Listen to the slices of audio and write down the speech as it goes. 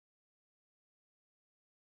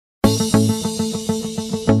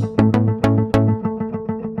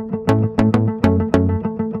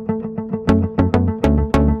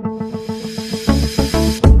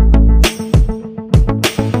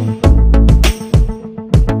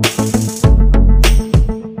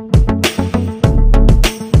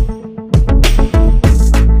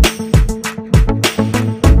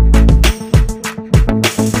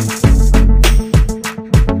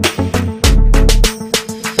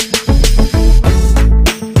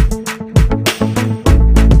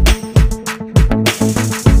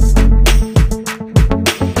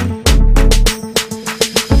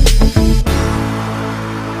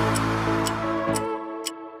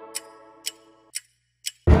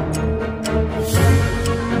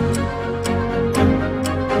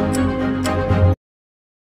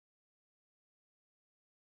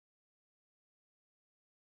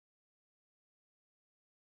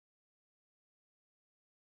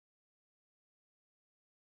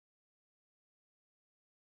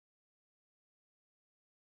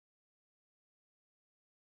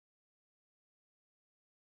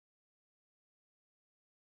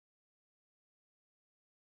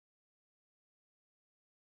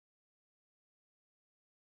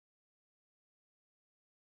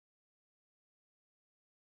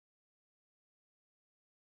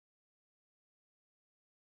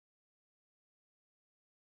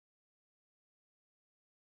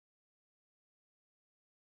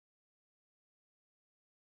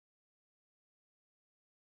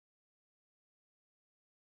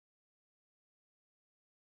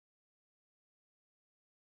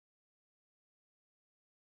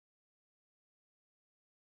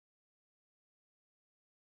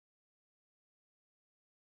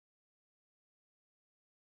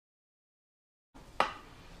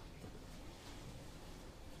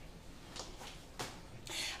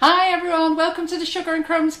everyone, welcome to the Sugar and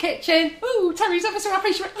Crumbs Kitchen. Ooh, Terry's ever so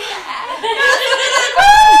happy.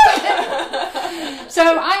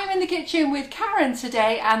 So I'm in the kitchen with Karen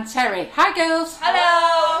today and Terry. Hi girls.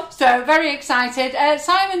 Hello. So very excited.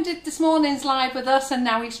 Simon did this morning's live with us and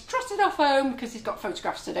now he's trotted off home because he's got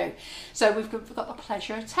photographs to do. So we've got the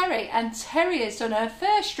pleasure of Terry, and Terry has done her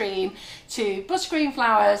first stream to Buttercream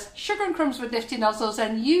Flowers, Sugar and Crumbs with Nifty Nozzles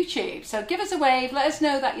and YouTube. So give us a wave, let us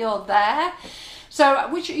know that you're there. So,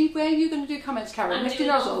 where are you going to do comments, Karen? Nifty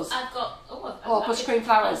Nozzles? I've got... or Buttercream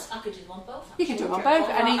Flowers? I could do them on both. You can do them on both.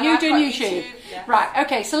 And are you doing YouTube? Yeah. Right,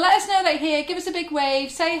 okay, so let us know that you're here. Give us a big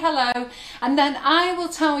wave, say hello, and then I will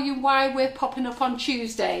tell you why we're popping up on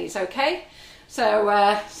Tuesdays, okay? So,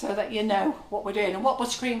 so that you know what we're doing and what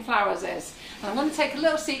Buttercream Flowers is. And I'm going to take a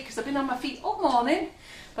little seat because I've been on my feet all morning,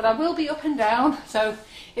 but I will be up and down, so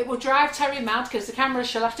it will drive Terry mad because the camera,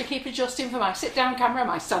 she'll have to keep adjusting for my sit-down camera,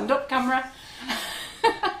 my stand-up camera.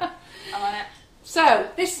 I'm on it. So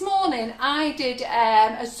this morning I did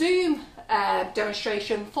a Zoom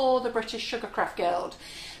demonstration for the British Sugarcraft Guild.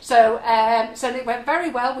 So it went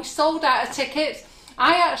very well. We sold out of tickets.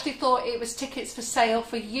 I actually thought it was tickets for sale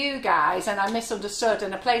for you guys, and I misunderstood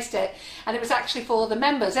and I placed it, and it was actually for the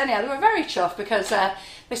members. Anyhow, they were very chuffed because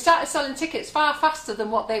they started selling tickets far faster than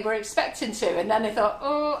what they were expecting to, and then they thought,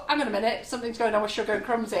 oh, hang on a minute, something's going on with Sugar and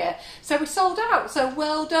Crumbs here. So we sold out, so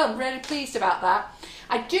well done, really pleased about that.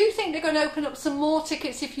 I do think they're going to open up some more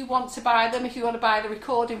tickets if you want to buy them, if you want to buy the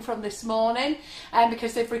recording from this morning,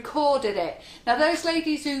 because they've recorded it. Now those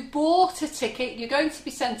ladies who bought a ticket, you're going to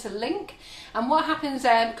be sent a link, and what happens,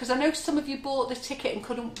 because I know some of you bought the ticket and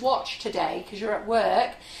couldn't watch today because you're at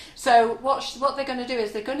work, so what they're going to do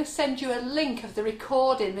is they're going to send you a link of the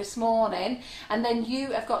recording this morning, and then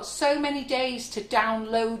you have got so many days to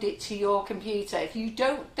download it to your computer. If you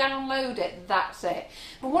don't download it, that's it.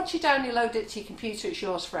 But once you download it to your computer, it's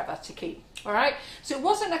yours forever to keep. Alright, so it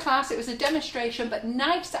wasn't a class, it was a demonstration, but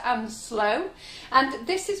nice and slow, and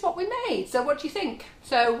this is what we made. So what do you think?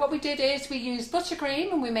 So what we did is we used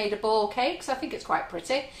buttercream and we made a ball cake, so I think it's quite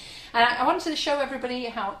pretty. And I wanted to show everybody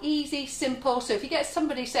how easy, simple, so if you get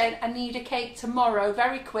somebody saying, I need a cake tomorrow,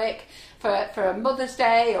 very quick, for a Mother's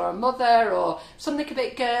Day or a mother or something a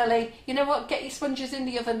bit girly, you know what, get your sponges in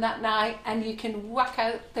the oven that night and you can whack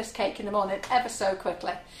out this cake in the morning ever so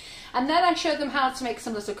quickly. And then I showed them how to make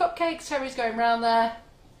some little cupcakes. Terry's going around there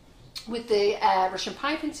with the Russian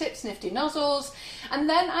piping tips, Nifty Nozzles, and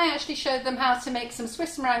then I actually showed them how to make some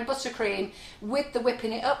Swiss meringue buttercream with the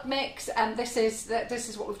whipping it up mix, and this is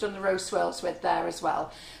what we've done the rose swirls with there as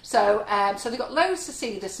well. So so they got loads to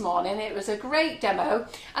see this morning. It was a great demo,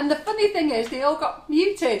 and the funny thing is they all got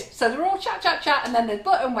muted, so they were all chat, and then the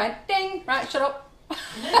button went ding, right, shut up.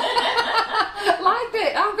 Live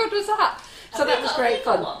bit, how good was that? So that was great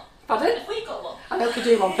fun. Pardon? Have we got one? I hope you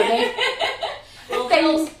do one for me.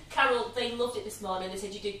 Well, Carol, they loved it this morning. They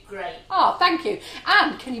said you did great. Oh, thank you.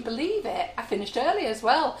 And can you believe it? I finished early as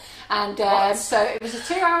well. And so it was a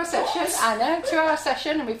 2-hour session. I know, 2-hour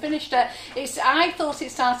session, and we finished at... I thought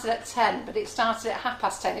it started at 10, but it started at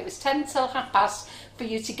 10:30. It was 10 till 10:30 for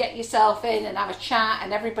you to get yourself in and have a chat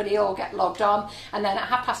and everybody all get logged on, and then at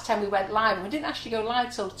 10:30 we went live, and we didn't actually go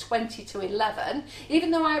live till 20 to 11.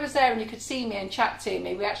 Even though I was there and you could see me and chat to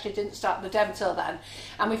me, we actually didn't start the demo till then,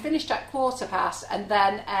 and we finished at 15:15,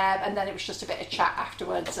 and then it was just a bit of chat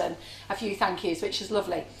afterwards and a few thank yous, which is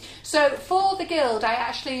lovely. So for the guild, I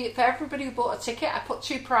actually, for everybody who bought a ticket, I put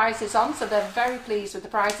 2 prizes on, so they're very pleased with the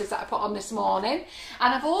prizes that I put on this morning,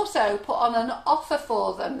 and I've also put on an offer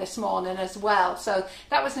for them this morning as well. So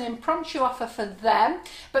that was an impromptu offer for them,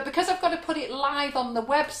 but because I've got to put it live on the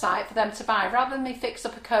website for them to buy, rather than me fix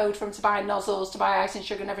up a code for them to buy nozzles, to buy icing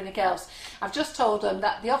sugar and everything else, I've just told them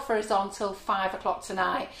that the offer is on till 5 o'clock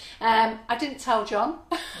tonight. I didn't tell John,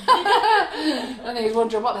 and he was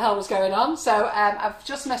wondering what the hell was going on, so I've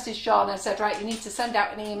just messaged John and said, right, you need to send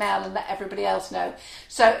out an email and let everybody else know.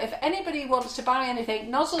 So if anybody wants to buy anything,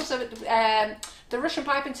 nozzles are... the Russian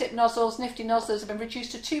piping tip nozzles, Nifty Nozzles, have been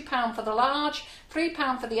reduced to £2 for the large,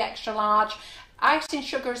 £3 for the extra large. Icing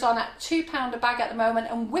sugar is on at £2 a bag at the moment,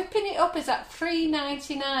 and whipping it up is at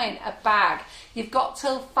 £3.99 a bag. You've got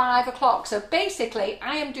till 5 o'clock. So basically,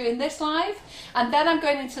 I am doing this live, and then I'm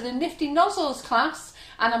going into the Nifty Nozzles class,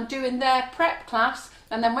 and I'm doing their prep class.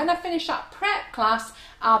 And then when I finish that prep class,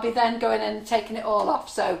 I'll be then going and taking it all off.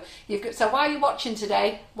 So so while you're watching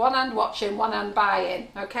today, one hand watching, one hand buying,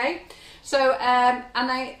 okay? So, and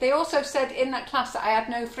they also said in that class that I had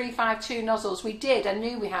no 352 nozzles. We did, I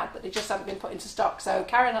knew we had, but they just haven't been put into stock. So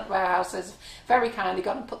Karen at the warehouse has very kindly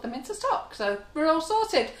gone and put them into stock. So we're all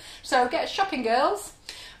sorted. So get shopping, girls.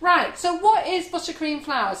 Right, so what is Buttercream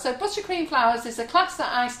Flowers? So Buttercream Flowers is a class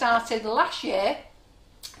that I started last year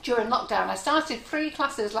during lockdown. I started 3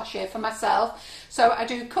 classes last year for myself. So I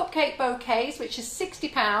do cupcake bouquets, which is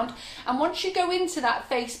 £60, and once you go into that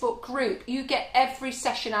Facebook group, you get every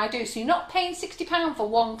session I do. So you're not paying £60 for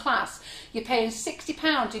one class, you're paying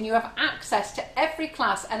 £60 and you have access to every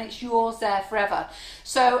class, and it's yours there forever.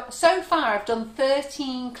 So far I've done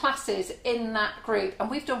 13 classes in that group,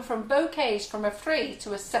 and we've done from bouquets from a 3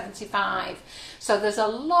 to a 75. So there's a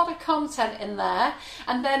lot of content in there.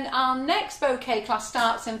 And then our next bouquet class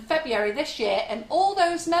starts in February this year, and all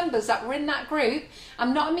those members that were in that group,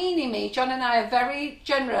 I'm not meaning me, John and I are very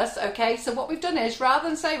generous, okay? So what we've done is, rather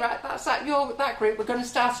than say, right, that's that group, we're going to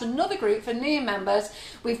start another group for new members,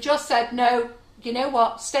 we've just said, no, you know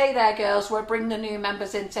what, stay there, girls, we'll bring the new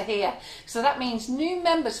members into here. So that means new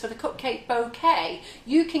members for the cupcake bouquet,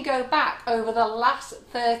 you can go back over the last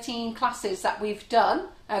 13 classes that we've done,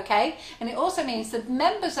 okay? And it also means the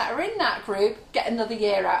members that are in that group get another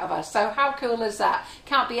year out of us. So how cool is that?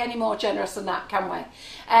 Can't be any more generous than that, can we?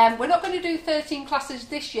 We're not going to do 13 classes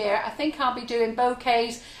this year. I think I'll be doing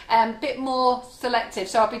bouquets a bit more selective.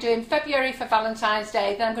 So I'll be doing February for Valentine's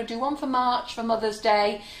Day, then I'm going to do one for March for Mother's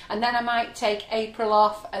Day, and then I might take April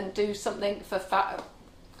off and do something for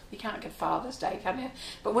you can't give Father's Day, can you?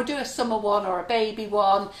 But we'll do a summer one or a baby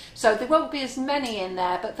one. So there won't be as many in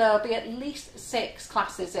there, but there'll be at least 6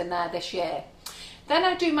 classes in there this year. Then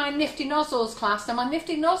I do my Nifty Nozzles class. Now my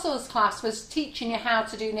Nifty Nozzles class was teaching you how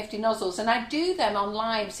to do Nifty Nozzles, and I do them on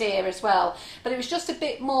lives here as well, but it was just a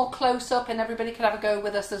bit more close up and everybody could have a go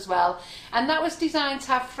with us as well. And that was designed to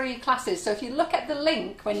have 3 classes. So if you look at the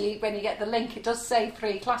link, when you get the link, it does say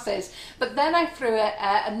 3 classes, but then I threw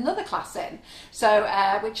another class in,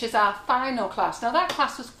 so which is our final class. Now that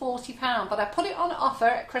class was £40, but I put it on offer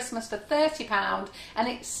at Christmas for £30, and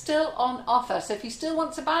it's still on offer. So if you still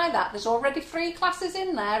want to buy that, there's already 3 classes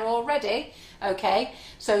in there already, okay?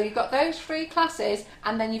 So you've got those 3 classes,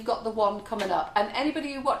 and then you've got the one coming up, and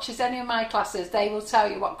anybody who watches any of my classes, they will tell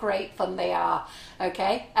you what great fun they are,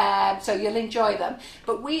 okay? So you'll enjoy them.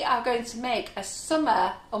 But we are going to make a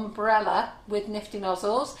summer umbrella with Nifty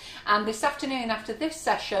Nozzles, and this afternoon after this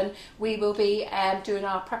session we will be doing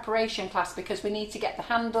our preparation class, because we need to get the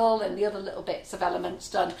handle and the other little bits of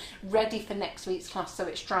elements done ready for next week's class, so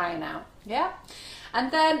it's drying out. Yeah. And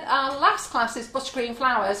then our last class is Buttercream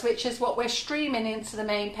Flowers, which is what we're streaming into the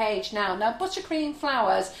main page now. Now, Buttercream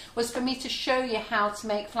Flowers was for me to show you how to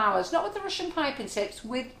make flowers, not with the Russian piping tips,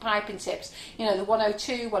 with piping tips. You know, the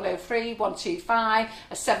 102, 103, 125,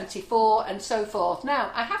 a 74, and so forth. Now,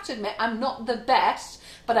 I have to admit, I'm not the best,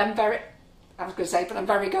 but I'm very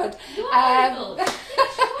good. You are very good.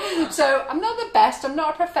 So I'm not the best, I'm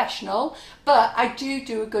not a professional, but I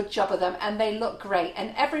do a good job of them, and they look great,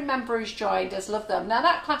 and every member who's joined has loved them. Now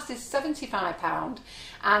that class is £75,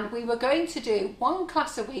 and we were going to do 1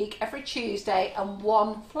 class a week every Tuesday and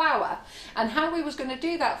 1 flower, and how we was going to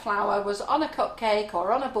do that flower was on a cupcake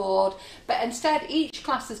or on a board, but instead each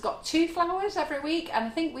class has got 2 flowers every week, and I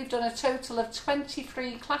think we've done a total of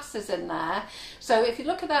 23 classes in there. So if you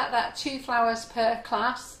look at that 2 flowers per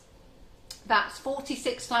class, that's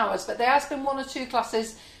 46 flowers, but there has been 1 or 2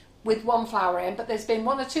 classes with 1 flower in, but there's been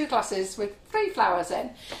 1 or 2 classes with 3 flowers in.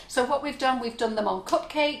 So what we've done them on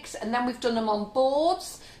cupcakes, and then we've done them on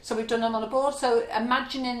boards. So we've done them on a board, so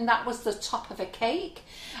imagining that was the top of a cake,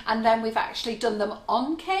 and then we've actually done them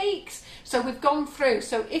on cakes. So we've gone through.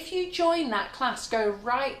 So if you join that class, go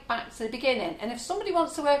right back to the beginning, and if somebody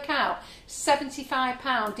wants to work out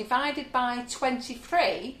 £75 divided by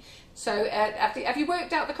 23, so have you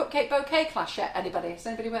worked out the cupcake bouquet class yet, anybody? Has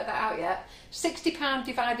anybody worked that out yet? £60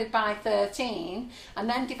 divided by 13, and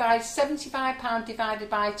then divide £75 divided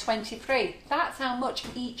by 23. That's how much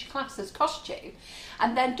each class has cost you.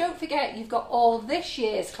 And then don't forget, you've got all this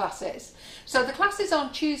year's classes. So the class is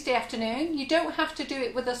on Tuesday afternoon. You don't have to do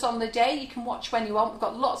it with us on the day. You can watch when you want. We've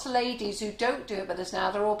got lots of ladies who don't do it with us now.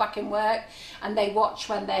 They're all back in work, and they watch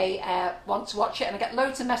when they want to watch it. And I get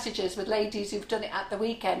loads of messages with ladies who've done it at the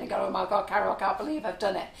weekend and go, oh my God, Carol, I can't believe I've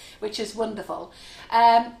done it, which is wonderful.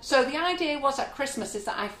 So the idea was at Christmas is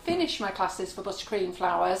that I finished my classes for Buttercream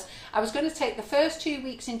Flowers. I was going to take the first 2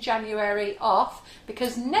 weeks in January off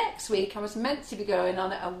because next week I was meant to be going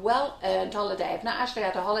on a well-earned holiday. I've not actually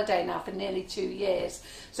had a holiday now for nearly 2 years.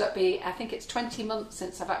 So it'd be, I think it's 20 months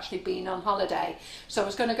since I've actually been on holiday. So I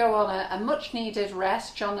was going to go on a much needed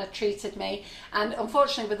rest. John had treated me, and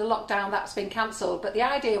unfortunately with the lockdown that's been cancelled. But the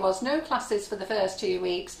idea was no classes for the first 2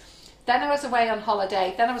 weeks. Then I was away on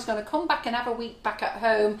holiday. Then I was going to come back and have a week back at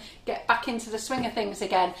home, get back into the swing of things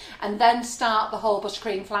again, and then start the whole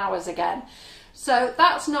Buttercream Flowers again. So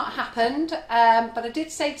that's not happened, but I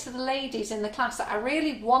did say to the ladies in the class that I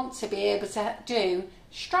really want to be able to do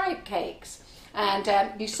stripe cakes. And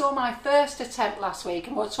you saw my first attempt last week,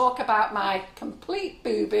 and we'll talk about my complete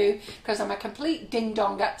boo-boo because I'm a complete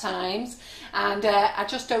ding-dong at times, and I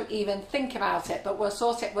just don't even think about it, but we'll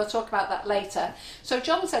sort it. We'll talk about that later. So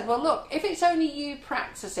John said, well, look, if it's only you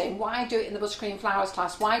practicing, why do it in the Buttercream Flowers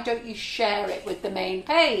class? Why don't you share it with the main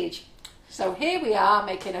page? So here we are,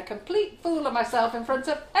 making a complete fool of myself in front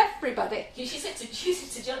of everybody. She said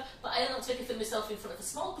to John, but I don't want to make a fool of myself in front of a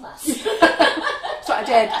small class. That's what I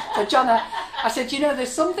did. So John, I said, you know,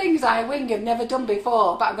 there's some things I wing have never done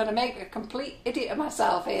before, but I'm going to make a complete idiot of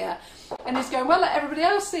myself here. And he's going, well, let everybody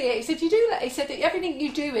else see it. He said, he said that everything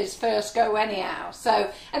you do is first go anyhow. So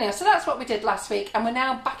anyhow, so that's what we did last week, and we're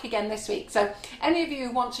now back again this week. So any of you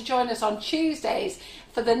who want to join us on Tuesdays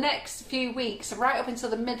for the next few weeks, right up until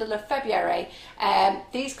the middle of February,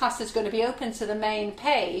 these classes are going to be open to the main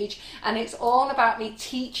page, and it's all about me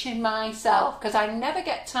teaching myself because I never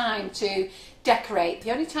get time to decorate.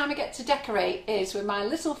 The only time I get to decorate is with my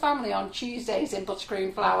little family on Tuesdays in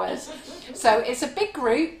Buttercream Flowers. So it's a big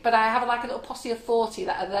group, but I have like a little posse of 40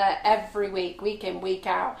 that are there every week, week in, week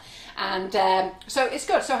out. And so it's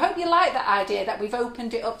good. So I hope you like that idea that we've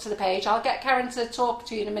opened it up to the page. I'll get Karen to talk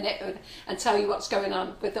to you in a minute and tell you what's going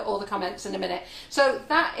on with all the comments in a minute. So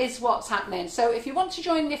that is what's happening. So if you want to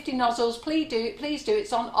join Nifty Nozzles, please do.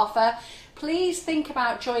 It's on offer. Please think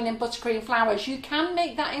about joining Buttercream Flowers. You can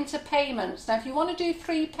make that into payments. Now, if you want to do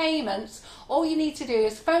 3 payments, all you need to do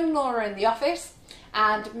is phone Laura in the office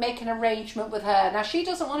and make an arrangement with her. Now, she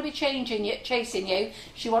doesn't want to be chasing you.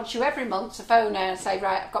 She wants you every month to phone her and say,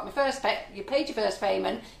 right, I've got my first you paid your first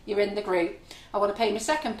payment, you're in the group. I want to pay my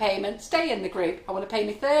second payment, stay in the group. I want to pay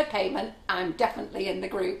my third payment, I'm definitely in the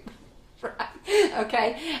group. Right.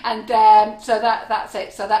 Okay, and so that's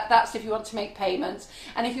it. So that's if you want to make payments,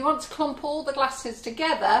 and if you want to clump all the glasses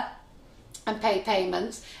together and pay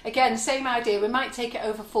payments, again, same idea. We might take it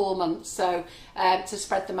over 4 months, so to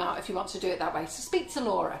spread them out if you want to do it that way. So speak to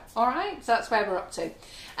Laura. All right, so that's where we're up to.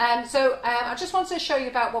 I just wanted to show you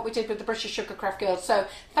about what we did with the British Sugar Craft Girls. So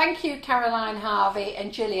thank you, Caroline, Harvey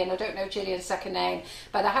and Gillian. I don't know Gillian's second name,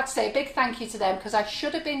 but I had to say a big thank you to them because I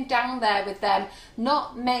should have been down there with them,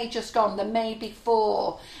 not May just gone, the May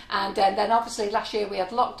before. And then obviously last year we had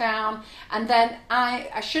lockdown, and then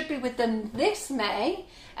I should be with them this May.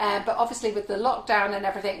 But obviously with the lockdown and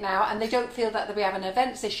everything now, and they don't feel that they'll be having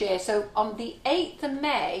events this year. So on the 8th of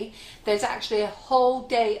May, there's actually a whole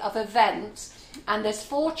day of events, and there's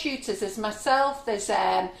 4 tutors. There's myself, there's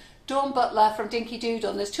Dawn Butler from Dinky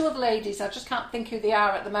Doodle, and there's 2 other ladies, I just can't think who they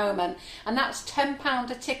are at the moment, and that's £10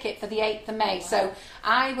 a ticket for the 8th of May. Wow. So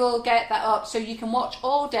I will get that up so you can watch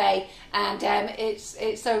all day, and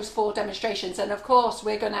it's those 4 demonstrations, and of course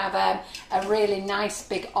we're going to have a really nice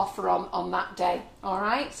big offer on that day.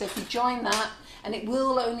 Alright, so if you join that, and it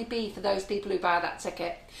will only be for those people who buy that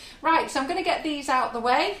ticket. Right, so I'm going to get these out of the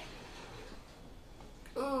way.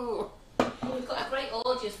 Ooh. Well, we've got a great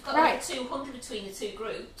audience. We've got over 200 between the 2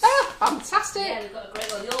 groups. Oh, fantastic. Yeah, we've got a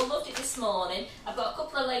great audience. They all loved it this morning. I've got a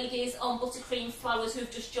couple of ladies on Buttercream Flowers who've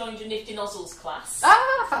just joined your Nifty Nozzles class.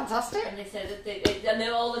 Ah, fantastic. And they said that they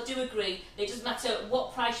all do agree. It doesn't matter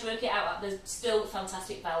what price you work it out at, there's still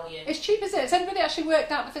fantastic value. It's cheap, isn't it? Has anybody actually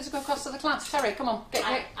worked out the physical cost of the class? Terry, come on.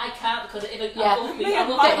 I can't because if yeah. I won't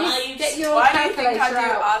get your Why calculator do you think I do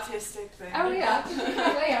out. artistic things? Oh yeah,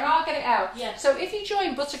 here, I'll get it out. Yeah. So if you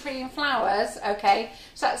join Buttercream Flowers, okay,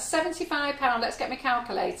 so that's £75. Let's get my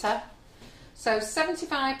calculator. So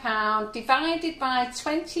 £75 divided by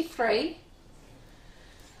 23.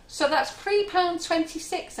 So that's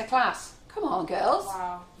 £3.26 a class. Come on, girls.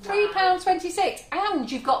 Wow. £3.26, and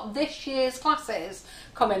you've got this year's classes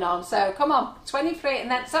coming on. So come on, 23,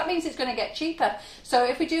 and so that means it's going to get cheaper. So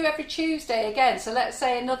if we do every Tuesday again, so let's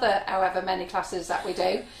say another however many classes that we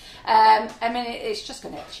do, I mean, it's just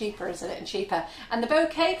going to get cheaper, isn't it, and cheaper. And the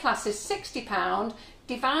bouquet class is £60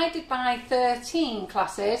 divided by 13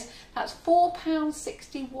 classes, that's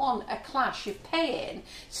 £4.61 a class you're paying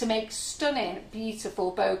to make stunning,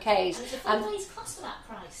 beautiful bouquets. And it's a full day's class for that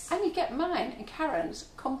price. And you get mine and Karen's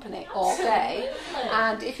company all day.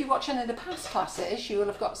 And if you watch any of the past classes, you will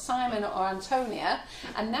have got Simon or Antonia,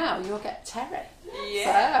 and now you'll get Terry.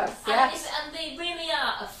 Yeah. So, yes. And they really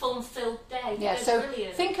are a fun-filled day. Yeah, They're so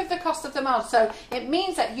brilliant. think of the cost of them all. So it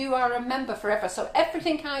means that you are a member forever. So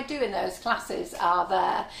everything I do in those classes are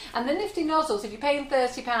there. And the nifty nozzles, if you're paying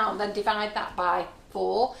 £30, then divide that by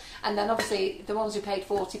 4. And then obviously the ones who paid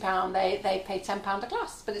 £40, they pay £10 a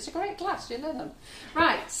class. But it's a great class, you learn them.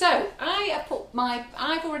 Right, so I've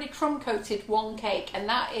already crumb coated one cake, and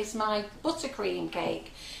that is my buttercream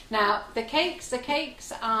cake. Now the cakes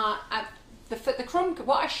are the crumb.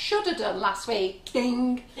 What I should have done last week,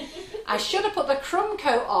 ding, I should have put the crumb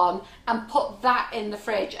coat on and put that in the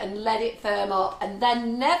fridge and let it firm up, and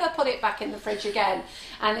then never put it back in the fridge again.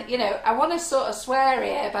 And you know, I want to sort of swear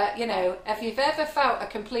here, but you know, if you've ever felt a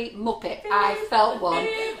complete muppet, I felt one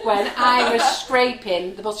when I was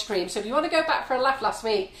scraping the buttercream. So if you want to go back for a laugh last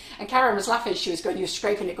week, and Karen was laughing, she was going, "You're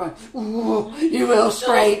scraping it," going, "Ooh, you will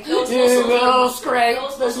scrape, you will scrape."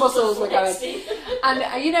 Those muscles were going. And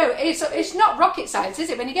you know, it's not rocket science, is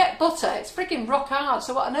it? When you get butter, it's freaking rock hard.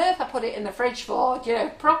 So what on earth I put it in the fridge for? You know,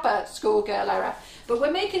 proper schoolgirl error. But we're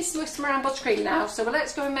making Swiss meringue buttercream now, so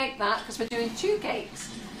let's go and make that, because we're doing 2 cakes.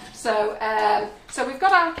 So, so we've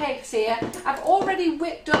got our cakes here. I've already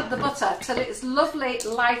whipped up the butter till it's lovely,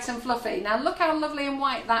 light and fluffy. Now look how lovely and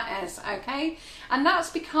white that is, okay? And that's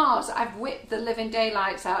because I've whipped the living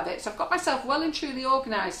daylights out of it. So I've got myself well and truly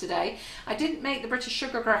organised today. I didn't make the British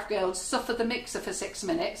Sugar Craft Girls suffer the mixer for 6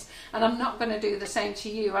 minutes, and I'm not going to do the same to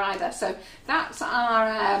you either. So that's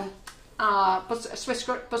our Swiss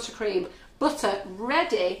buttercream butter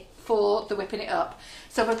ready for the whipping it up.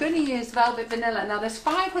 So we're going to use velvet vanilla. Now there's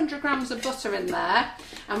 500 grams of butter in there,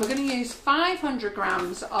 and we're going to use 500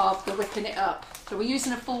 grams of the whipping it up. So we're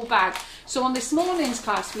using a full bag. So on this morning's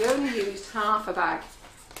class we only used half a bag.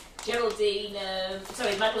 Madeleine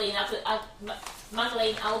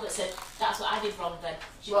Albert said that's what I did wrong then.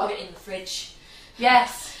 She put it in the fridge.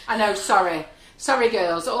 Yes, I know, sorry. Sorry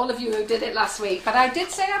girls, all of you who did it last week, but I did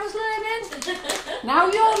say I was learning. Now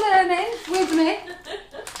you're learning with me.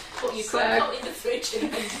 Put your crumb coat in the fridge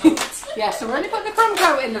and then yeah, so we're only putting the crumb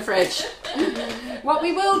coat in the fridge. What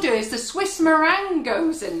we will do is the Swiss meringue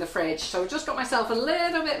goes in the fridge. So I've just got myself a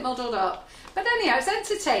little bit muddled up. But anyhow, it's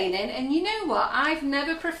entertaining, and you know what? I've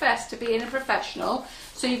never professed to being a professional.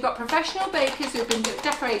 So you've got professional bakers who've been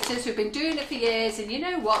decorators who've been doing it for years, and you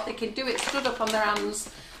know what? They can do it stood up on their hands,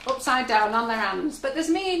 upside down on their hands. But there's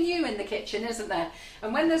me and you in the kitchen, isn't there?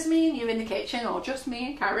 And when there's me and you in the kitchen, or just me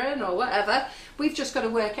and Karen or whatever, we've just got to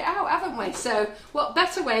work it out, haven't we? So what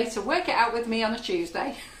better way to work it out with me on a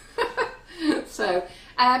Tuesday? So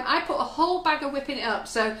I put a whole bag of whipping it up.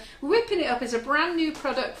 So whipping it up is a brand new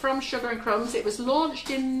product from Sugar and Crumbs. It was launched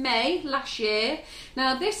in May last year.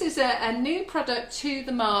 Now this is a new product to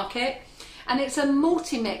the market, and it's a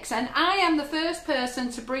multi-mix, and I am the first person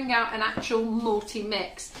to bring out an actual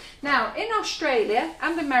multi-mix. Now in Australia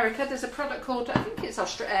and America there's a product called, I think it's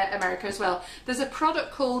America as well, there's a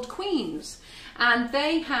product called Queen's, and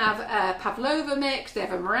they have a pavlova mix, they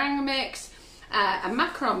have a meringue mix, a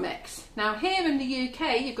macaron mix. Now here in the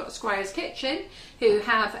UK you've got Squire's Kitchen, who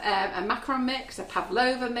have a macaron mix, a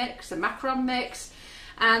pavlova mix, a macaron mix,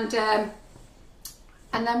 and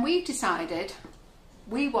then we've decided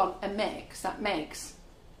we want a mix that makes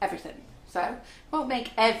everything. So we won't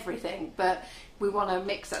make everything, but we want a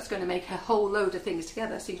mix that's going to make a whole load of things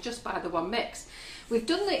together, so you just buy the one mix. We've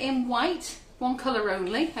done it in white, one colour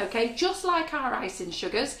only, okay, just like our icing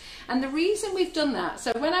sugars. And the reason we've done that,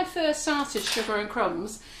 so when I first started Sugar and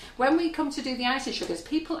Crumbs, when we come to do the icing sugars,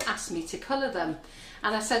 people ask me to colour them.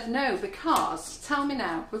 And I said no, because, tell me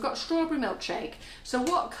now, we've got strawberry milkshake, so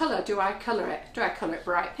what colour do I colour it? Do I colour it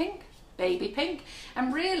bright pink? Baby pink?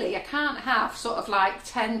 And really I can't have sort of like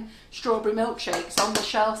 10 strawberry milkshakes on the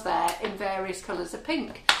shelf there in various colours of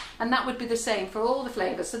pink. And that would be the same for all the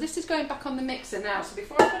flavours. So this is going back on the mixer now. So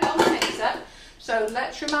before I put it on the mixer, so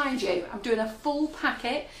let's remind you, I'm doing a full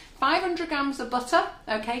packet, 500 grams of butter,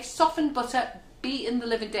 okay, softened butter, beating the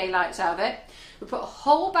living daylights out of it. We put a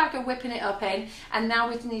whole bag of whipping it up in, and now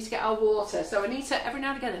we need to get our water. So I need to, every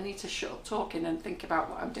now and again, I need to shut up talking and think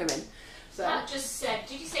about what I'm doing. So that just said,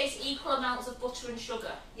 did you say it's equal amounts of butter and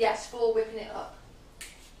sugar? Yes, for whipping it up.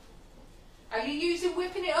 Are you using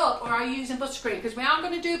whipping it up, or are you using buttercream? Because we are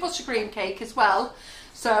going to do a buttercream cake as well.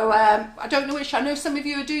 So I don't know which, I know some of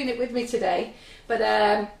you are doing it with me today, but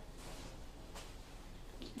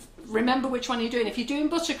remember which one you're doing. If you're doing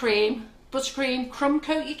buttercream, buttercream, crumb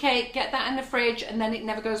coat your cake, get that in the fridge, and then it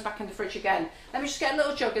never goes back in the fridge again. Let me just get a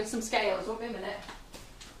little jug and some scales. Won't be a minute.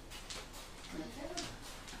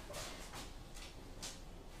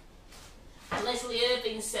 Leslie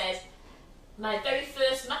Irving says, my very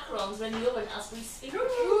first macarons are in the oven as we speak.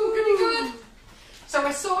 Ooh, goody good. So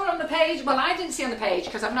I saw on the page, well I didn't see on the page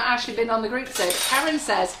because I've not actually been on the group today, but Karen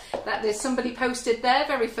says that there's somebody posted their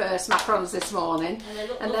very first macarons this morning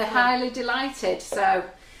and they're highly delighted. So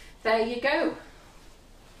there you go.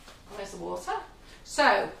 Where's the water?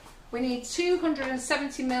 So we need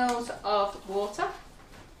 270 mils of water.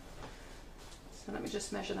 So let me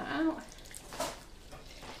just measure that out.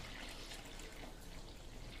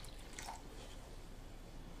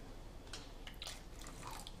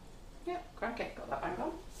 Yep, crikey, got that bang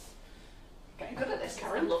on. Getting good at this,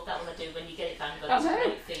 Karen. I love that when I do, when you get it bang on. It's a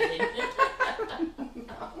great feeling.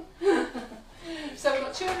 So we've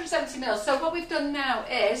got 270 mils. So what we've done now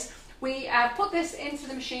is we put this into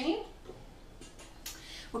the machine.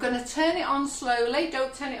 We're going to turn it on slowly,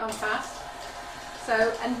 don't turn it on fast.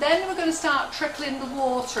 So, and then we're going to start trickling the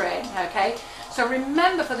water in, okay? So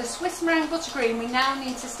remember, for the Swiss meringue buttercream, we now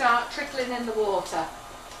need to start trickling in the water.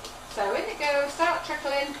 So in it goes, start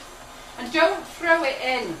trickling. And don't throw it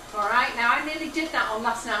in, alright? Now, I nearly did that on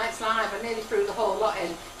last night's live. I nearly threw the whole lot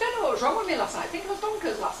in. Don't know what was wrong with me last night. I think I was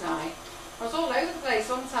bonkers last night. I was all over the place,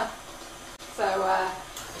 wasn't I? So,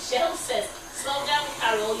 Michelle says, slow down,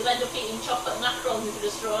 Carol. You'll end up eating chocolate macarons with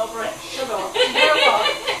a strawberry. Shut up. You know what?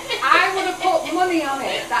 I would have put money on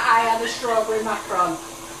it that I had a strawberry macaron.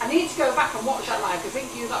 I need to go back and watch that live because I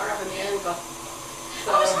think you lot are having me over.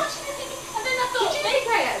 So, I was watching it thinking, and then I thought, did you think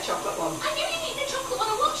I ate a chocolate one? I knew you eat the chocolate when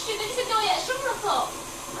I watched it, then he said, no, I ate a strawberry. I thought,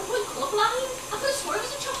 I'm going colourblind. I could have sworn it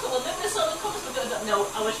was a chocolate one. Then when I saw the comments, I thought, no,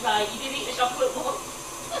 I was right. You did eat the chocolate one.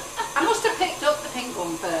 I must have picked up the pink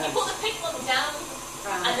one first. You put the pink one down,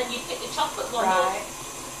 right. and then you pick the chocolate one right. up.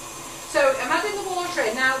 So I'm adding the water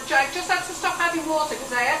in. Now, I just had to stop adding water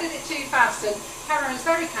because I added it too fast, and Karen's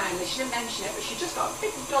very kindly, she didn't mention it, but she just got a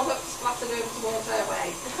big dollop splattered over towards her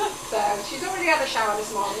way. So she's already had a shower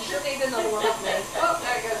this morning, she'll need another one of me. Oh,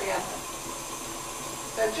 there it goes again.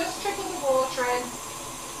 So just trickle the water in.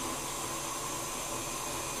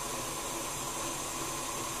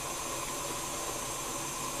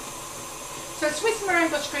 So Swiss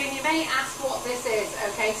meringue buttercream, you may ask what this is,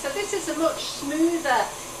 okay? So this is a much smoother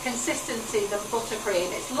consistency than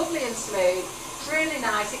buttercream. It's lovely and smooth, it's really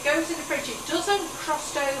nice. It goes in the fridge, it doesn't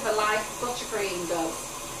crust over like buttercream does.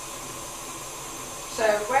 So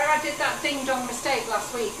where I did that ding-dong mistake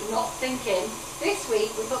last week, not thinking, this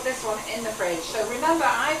week we put this one in the fridge. So remember,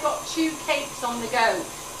 I've got 2 cakes on the go.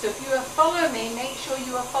 So if you are following me, make sure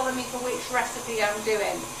you are following me for which recipe I'm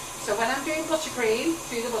doing. So when I'm doing buttercream,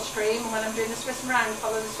 do the buttercream, and when I'm doing the Swiss meringue,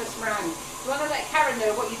 follow the Swiss meringue. You want to let Karen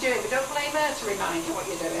know what you're doing, but don't blame her to remind you what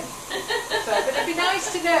you're doing. So, but it'd be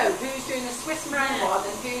nice to know who's doing the Swiss meringue one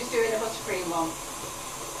and who's doing a buttercream one.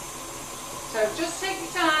 So just take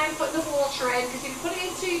your time, put the water in, because if you put it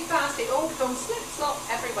in too fast, it all becomes slip-slop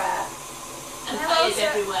everywhere. And fires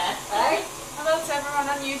everywhere. Right? Hello to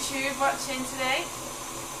everyone on YouTube watching today.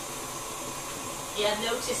 Yeah, I've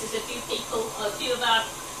noticed there's a few people, a few of our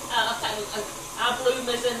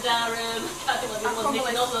bloomers and our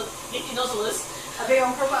Nicky Nozzlers. Are they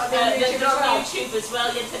on YouTube as well? YouTube as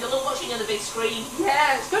well. Yeah, they love watching on the big screen.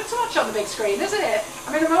 Yeah, it's good to watch on the big screen, isn't it?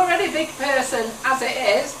 I mean, I'm already a big person as it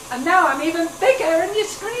is, and now I'm even bigger in your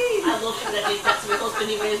screen. I love it when I did that to my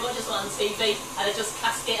husband. He really watches one on TV, and I just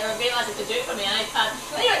cast it, and I realised I could do it from my iPad.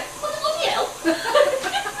 Anyway, what the bloody hell?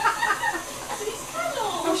 I said, it's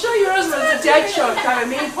Carol. I'm sure your husband's a dead shot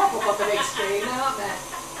having me pop up on the big screen, aren't they?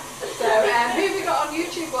 So, who have we got on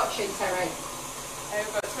YouTube watching, Terry?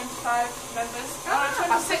 We've got 25 members.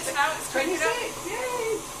 26 now, it's 26,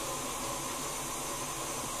 yay!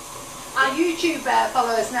 Our YouTube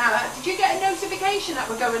followers now, did you get a notification that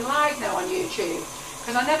we're going live now on YouTube?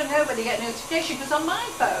 Because I never know when you get a notification, because on my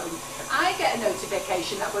phone, I get a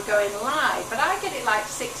notification that we're going live, but I get it like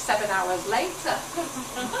 6-7 hours later.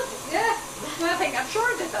 Yeah, and I think, I'm sure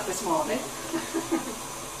I did that this morning.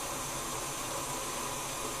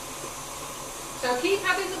 So keep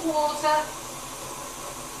adding the water.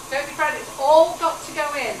 Don't be frightened, it's all got to go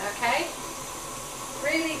in, okay?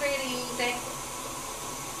 Really, really easy.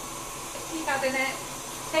 Keep adding it.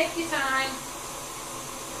 Take your time.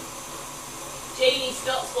 Janie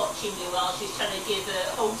stops watching you while she's trying to give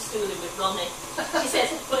homeschooling with Ronnie. She says,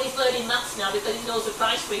 but he's learning maths now because he knows the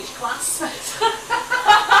price for each class.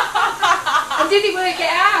 And did he work it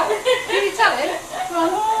out? Did you tell him? Come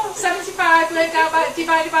on. 75 worked out by,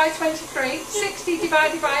 divided by 23. 60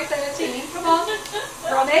 divided by 13. Come on.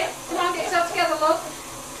 Ronnie, come on, get yourself together, love.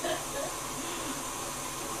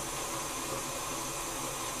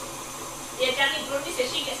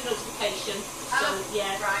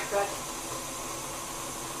 Yeah. Right, good.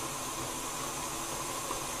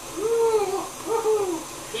 Ooh, woohoo.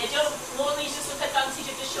 Yeah, Maureen's just took advantage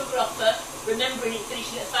of the sugar offer, remembering it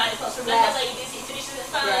finishing at 5 o'clock. So remember, ladies, it finishes at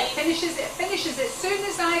 5. Yeah, it finishes as soon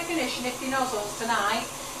as I finish Nifty Nozzles tonight,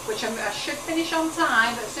 which I should finish on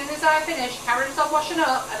time, but as soon as I finish, Karen's on washing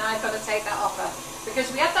up and I've got to take that offer. Because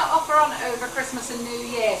we had that offer on over Christmas and New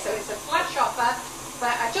Year, so it's a flash offer.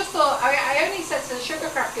 But I just thought, I only said to the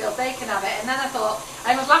Sugarcraft Guild they can have it, and then I thought,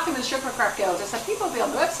 I was laughing with the Sugarcraft Guild. I said, people will be on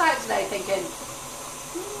the website today thinking,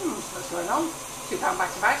 what's going on? £2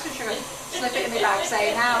 bags of ice and sugar. Slip it in my bag,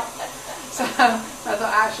 saying how. So I thought,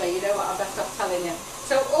 actually, you know what, I'm best off telling you.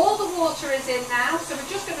 So all the water is in now, so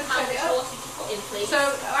we're just going to turn it up. How much water to put in, please? So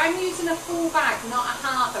I'm using a full bag, not a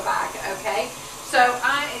half a bag, okay? So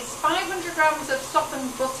it's 500 grams of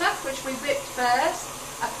softened butter, which we whipped first,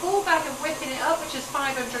 a full bag of whipping it up, which is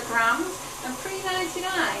 500 grams, and $3.99.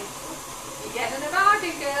 You're getting a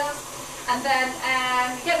bargain, girls. And then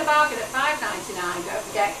you get the bargain at $5.99, don't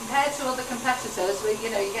forget, compared to other competitors,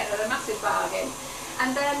 you know, you get a massive bargain.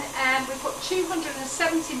 And then we put 270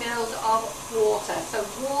 mils of water, so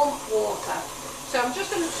warm water. So I'm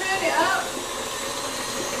just going to turn it up.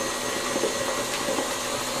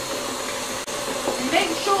 And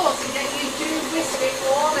make sure that you do whisk it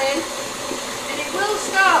all in. And it will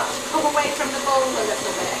start to come away from the bowl a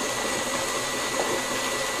little bit.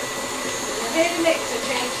 You'll hear the mixer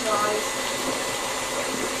change noise.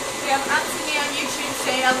 We have Anthony on YouTube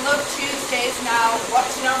saying, I love Tuesdays now,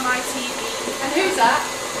 watching on my TV. And who's that?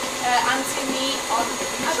 Anthony on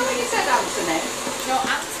YouTube. I thought you said Anthony. No,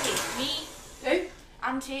 Anthony. Me. Who?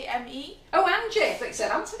 Auntie M-E. Oh, Angie. But you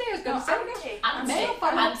said Anthony. I was going to say Auntie.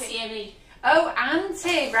 Auntie. Oh,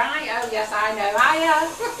 Auntie, right. Oh, yes, I know.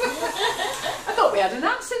 I thought we had an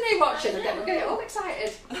Anthony watching again. We're getting all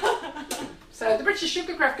excited. So the British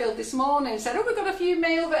Sugarcraft Guild this morning said, oh, we've got a few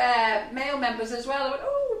male members as well. I went,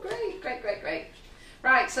 oh, great, great, great, great.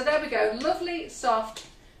 Right, so there we go. Lovely, soft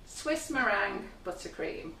Swiss meringue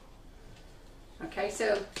buttercream. Okay,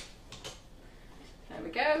 so there we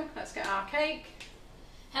go. Let's get our cake.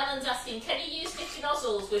 Helen's asking, can you use Nifty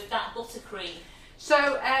Nozzles with that buttercream?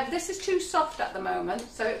 So this is too soft at the moment,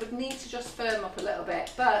 so it would need to just firm up a little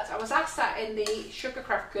bit. But I was asked that in the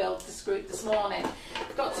Sugarcraft Guild group this morning.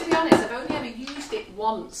 But to be honest, I've only ever used it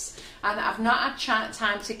once, and I've not had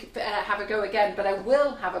time to have a go again. But I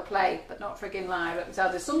will have a play, but not frigging live. Let me tell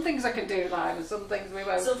you, there's some things I can do live, and some things we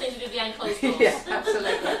won't. Some things we do behind closed doors. Yeah,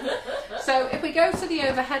 absolutely. So if we go to the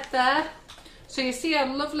overhead there, so you see how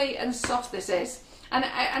lovely and soft this is. And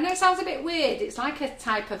I know it sounds a bit weird, it's like a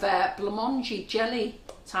type of blancmange jelly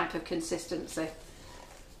type of consistency.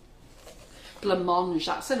 Blancmange,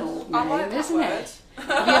 that's an old name, isn't it?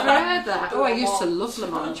 Have you ever heard that? Oh, I used to love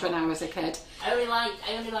blancmange when I was a kid. I only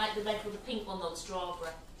like the red with the pink one though,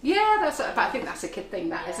 strawberry. Yeah, but I think that's a kid thing,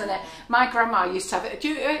 that, isn't it? My grandma used to have it.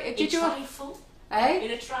 Did you? Trifle. Eh?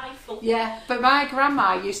 In a trifle. Yeah, but my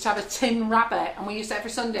grandma used to have a tin rabbit, and we used to,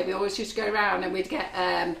 every Sunday, we always used to go around and we'd get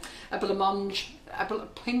a blancmange, a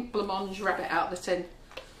pink blancmange rabbit out of the tin.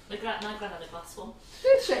 My gran had a glass one.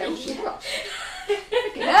 Did she? Oh, she got.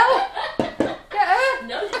 Fucking hell! Get her!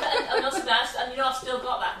 No, I'm not surprised. And you know, I've still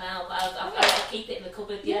got that now. I keep it in the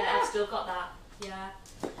cupboard. Yeah, I've still got that. Yeah.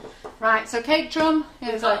 Right, so cake drum.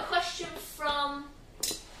 We've got a question from.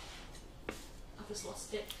 I've just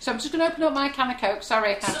lost it. So I'm just going to open up my can of Coke.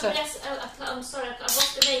 Sorry, I had to. Yes, I'm sorry, I've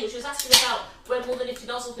lost the name. She was asking about when will the Nifty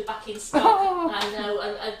Nozzles be back in stock. Oh. I know,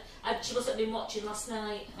 and she must have been watching last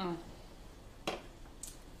night.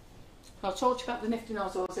 I'll talk to you about the Nifty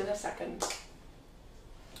Nozzles in a second.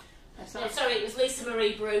 Sorry, it was Lisa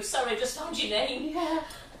Marie Bruce. Sorry, I just found your name. Yeah.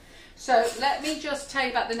 So let me just tell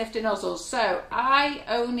you about the Nifty Nozzles. So I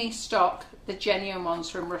only stock the genuine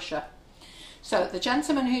ones from Russia. So the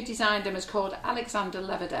gentleman who designed them is called Alexander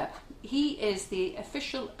Lebedev. He is the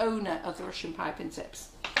official owner of the Russian piping tips.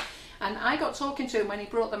 And I got talking to him when he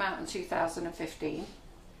brought them out in 2015.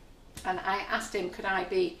 And I asked him, could I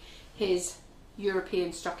be his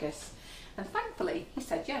European stockist? And thankfully, he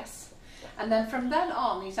said yes. And then from then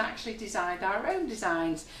on, he's actually designed our own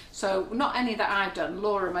designs. So not any that I've done,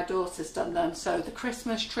 Laura, my daughter's done them. So the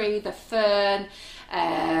Christmas tree, the fern,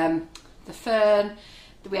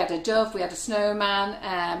 we had a dove, we had a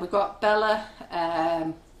snowman, we've got Bella,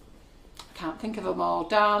 I can't think of them all,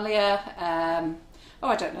 Dahlia, oh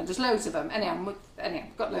I don't know, there's loads of them. Anyhow,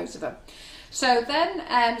 we've got loads of them. So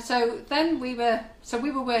then we were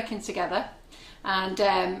working together, and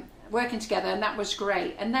that was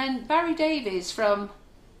great. And then Barry Davies from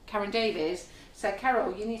Karen Davies said,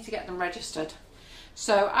 Carol, you need to get them registered.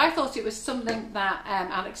 So I thought it was something that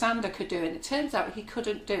Alexander could do, and it turns out he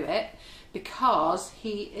couldn't do it because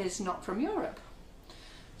he is not from Europe.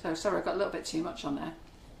 So sorry, I got a little bit too much on there.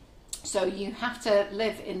 So you have to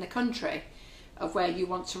live in the country of where you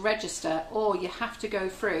want to register, or you have to go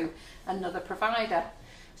through another provider.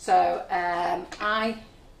 So I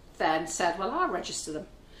then said, well, I'll register them.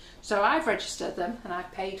 So I've registered them and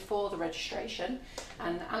I've paid for the registration,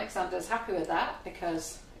 and Alexander's happy with that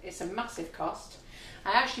because it's a massive cost.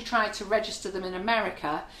 I actually tried to register them in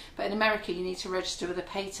America, but in America you need to register with a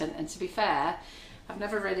patent, and to be fair, I've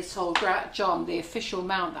never really told John the official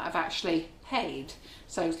amount that I've actually paid.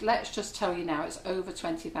 So let's just tell you now, it's over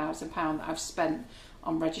 £20,000 that I've spent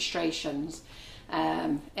on registrations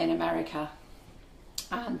in America.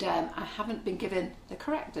 And I haven't been given the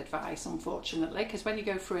correct advice, unfortunately, because when you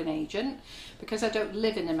go through an agent, because I don't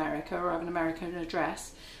live in America or have an American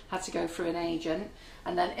address, I had to go through an agent,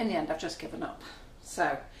 and then in the end I've just given up.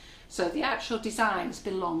 So the actual designs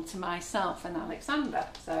belong to myself and Alexander.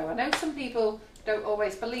 So I know some people don't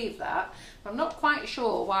always believe that, but I'm not quite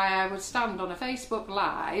sure why I would stand on a Facebook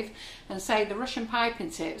Live and say the Russian piping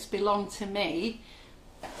tips belong to me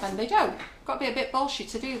and they don't. Got to be a bit bullshit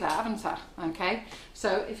to do that, haven't I? Okay,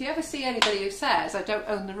 so if you ever see anybody who says I don't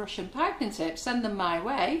own the Russian piping tips, send them my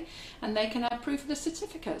way and they can have proof of the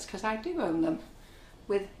certificates, because I do own them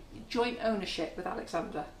with joint ownership with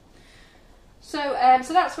Alexander. So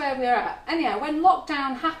that's where we're at. Anyhow, when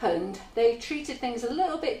lockdown happened, they treated things a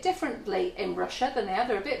little bit differently in Russia than they are.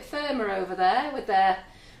 They're a bit firmer over there with their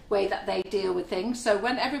way that they deal with things. So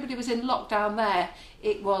when everybody was in lockdown there,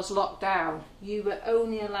 it was locked down. You were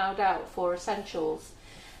only allowed out for essentials,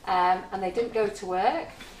 and they didn't go to work.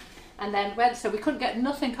 And then so we couldn't get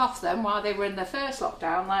nothing off them while they were in the first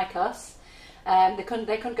lockdown, like us. They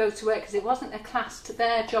couldn't go to work because it wasn't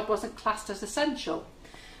their job wasn't classed as essential.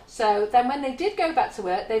 So then when they did go back to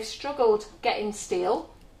work, they've struggled getting steel,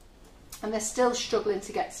 and they're still struggling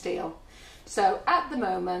to get steel. So at the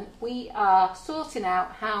moment, we are sorting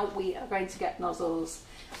out how we are going to get nozzles,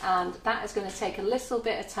 and that is going to take a little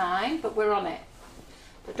bit of time, but we're on it.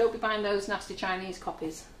 But don't be buying those nasty Chinese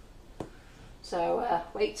copies. So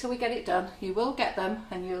wait till we get it done. You will get them,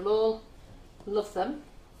 and you'll all love them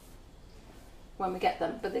when we get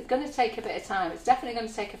them, but they're going to take a bit of time. It's definitely going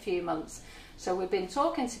to take a few months. So we've been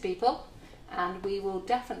talking to people, and we will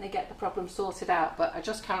definitely get the problem sorted out, but I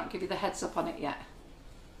just can't give you the heads up on it yet.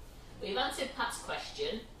 We've answered Pat's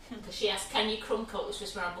question, because she asked, can you crumb coat with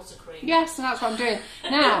Swiss meringue buttercream? Yes, and that's what I'm doing.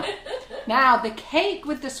 Now the cake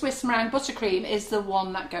with the Swiss meringue buttercream is the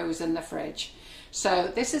one that goes in the fridge.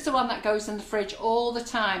 So this is the one that goes in the fridge all the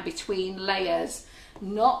time between layers,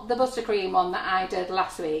 not the buttercream one that I did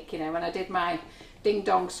last week, you know, when I did my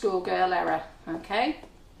ding-dong schoolgirl error, okay?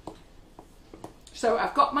 So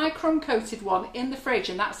I've got my crumb coated one in the fridge,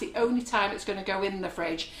 and that's the only time it's going to go in the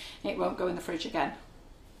fridge. It won't go in the fridge again.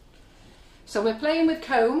 So we're playing with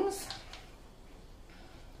combs.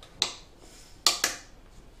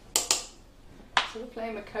 So we're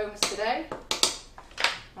playing with combs today.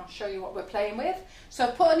 I'll show you what we're playing with. So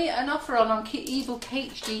I put an offer on Evil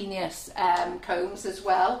Cake Genius combs as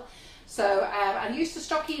well. So I used to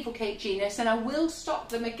stock Evil Cake Genius, and I will stock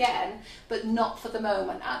them again, but not for the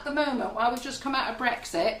moment. At the moment, while we've just come out of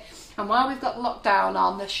Brexit, and while we've got lockdown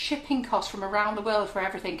on, the shipping cost from around the world for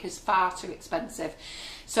everything is far too expensive.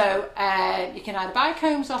 So you can either buy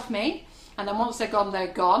combs off me, and then once they're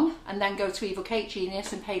gone, and then go to Evil Cake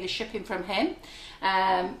Genius and pay the shipping from him.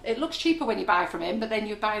 It looks cheaper when you buy from him, but then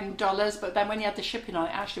you're buying dollars, but then when you add the shipping on,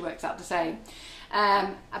 it actually works out the same.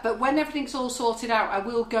 But when everything's all sorted out, I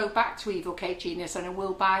will go back to Evil Cake Genius and I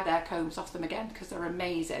will buy their combs off them again, because they're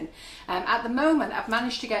amazing. At the moment, I've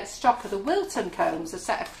managed to get stock of the Wilton combs, a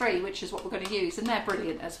set of 3, which is what we're going to use, and they're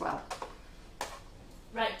brilliant as well.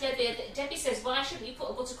 Right, Debbie says, why shouldn't you put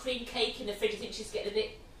a buttercream cake in the fridge? I think she's getting a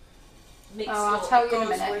bit mixed up. Oh, I'll tell you in a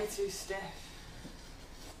minute. Way too stiff.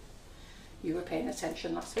 You were paying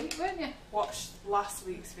attention last week, weren't you? Watched last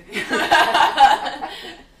week's video.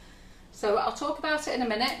 So I'll talk about it in a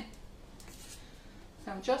minute.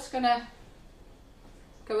 So I'm just going to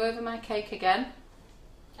go over my cake again.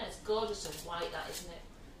 It's gorgeous and white, that, isn't it?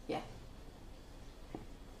 Yeah.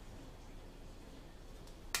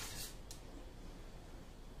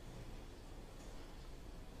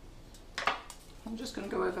 I'm just going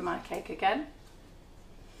to go over my cake again.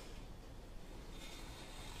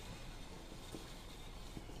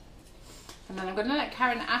 And then I'm going to let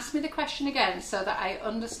Karen ask me the question again so that I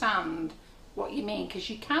understand what you mean, because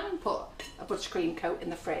you can put a buttercream coat in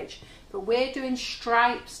the fridge, but we're doing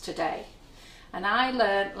stripes today. And I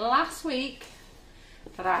learned last week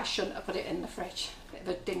that I shouldn't have put it in the fridge. Bit of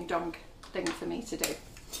a ding-dong thing for me to do.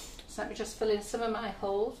 So let me just fill in some of my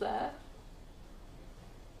holes there.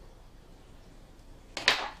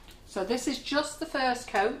 So this is just the first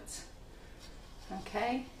coat.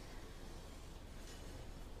 Okay.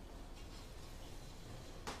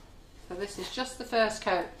 So this is just the first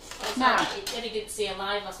coat. Now, Debbie didn't see her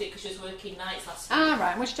live last week because she was working nights last week. Ah,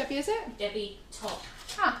 right. Which Debbie is it? Debbie Todd.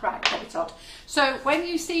 Ah, right. Debbie Todd. So when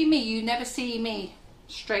you see me, you never see me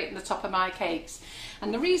straight in the top of my cakes.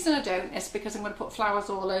 And the reason I don't is because I'm going to put flowers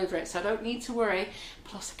all over it, so I don't need to worry.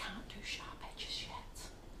 Plus, I can't do sharp edges yet.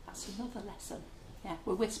 That's another lesson. Yeah,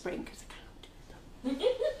 we're whispering because I can't do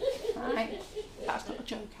them. Right? That's not a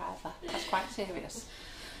joke either. That's quite serious.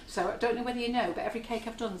 So I don't know whether you know, but every cake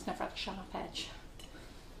I've done has never had a sharp edge.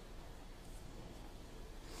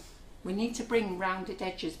 We need to bring rounded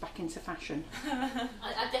edges back into fashion.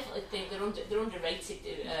 I definitely think they're underrated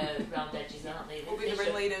round edges, aren't they? We'll be the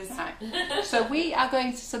ringleaders. Right. So we are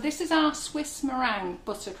going to, so this is our Swiss meringue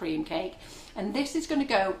buttercream cake, and this is going to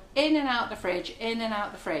go in and out the fridge, in and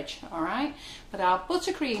out the fridge, all right? But our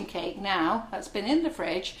buttercream cake now, that's been in the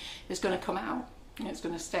fridge, is going to come out, and it's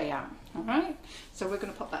going to stay out, all right? So we're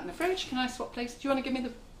going to pop that in the fridge. Can I swap places? Do you want to give me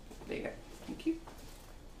the, there you go, thank you.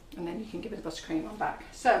 And then you can give me the buttercream on back.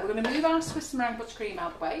 So we're going to move our Swiss meringue buttercream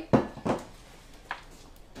out of the way.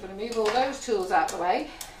 We're going to move all those tools out of the way.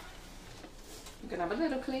 We're going to have a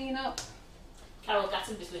little clean up. Carol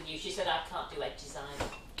Gatton was with you. She said I can't do edges either.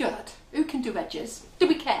 Good. Who can do edges? Do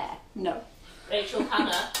we care? No. Rachel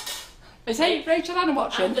Hannah. Is Rachel Hannah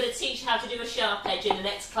watching? I'm going to teach how to do a sharp edge in the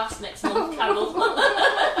next class next month, Carol.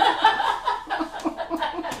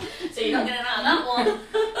 So you're not getting out of that one.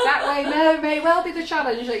 That way may well be the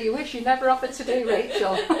challenge that you wish you never offered to do,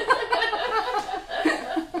 Rachel.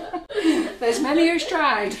 There's many who's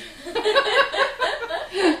tried.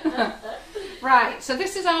 Right, so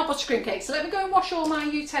this is our buttercream cake. So let me go and wash all my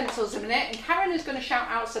utensils in a minute, and Karen is going to shout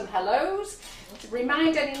out some hellos to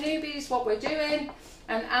remind any newbies what we're doing,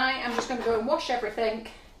 and I am just going to go and wash everything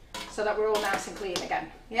so that we're all nice and clean again.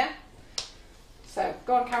 Yeah? So,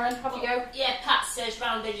 go on Karen, off you go. Yeah, Pat says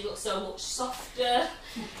round edges look so much softer.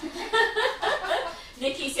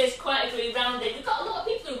 Nikki says, quite agree, round edges. We've got a lot of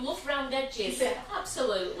people who love round edges. Yeah.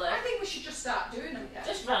 Absolutely. I think we should just start doing them again.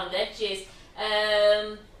 Just round edges.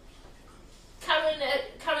 Karen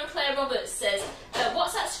Claire Roberts says,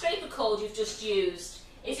 what's that scraper called you've just used?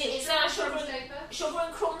 It's our sugar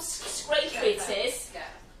and crumbs scraper, it is. Yeah.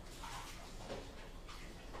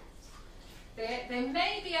 They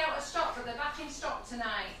may be out of stock, but they're back in stock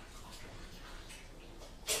tonight.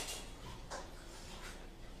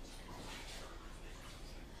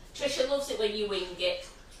 Trisha loves it when you wing it.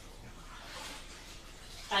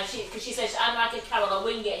 Because she says, I'm like a Carol, I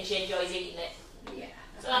wing it and she enjoys eating it. Yeah.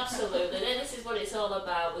 So absolutely, this is what it's all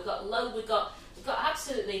about. We've got past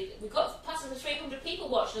the 300 people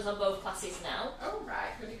watching us on both classes now. Oh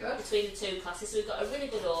right, really good. Between the two classes, so we've got a really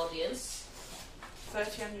good audience.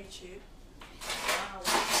 30 on YouTube. Wow.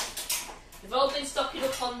 They've all been stocking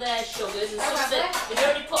up on their sugars, and Oh, they've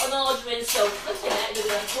already put an order in, so flipping it, they're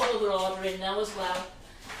going to put another order in now as well.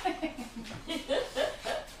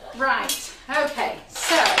 Right, okay,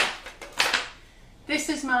 so this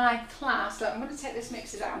is my class. Look, I'm going to take this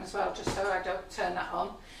mixer down as well, just so I don't turn that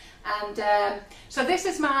on. And so this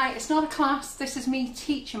is it's not a class, this is me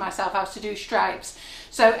teaching myself how to do stripes.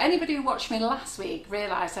 So anybody who watched me last week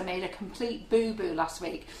realised I made a complete boo-boo last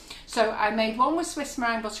week. So I made one with Swiss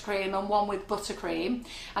meringue buttercream and one with buttercream,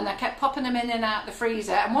 and I kept popping them in and out the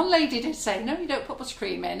freezer, and one lady did say, no, you don't put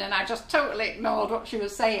buttercream in, and I just totally ignored what she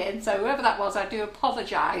was saying. So whoever that was, I do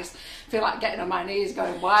apologise. I feel like getting on my knees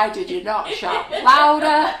going, why did you not shout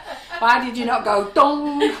louder? Why did you not go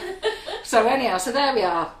dong? So anyhow, so there we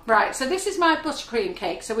are. Right, so this is my buttercream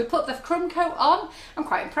cake. So we put the crumb coat on. I'm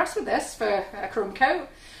quite impressed with this for a crumb coat.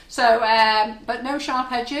 So, but no sharp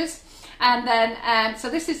edges. And then,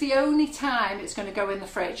 so this is the only time it's going to go in the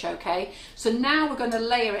fridge, okay? So now we're going to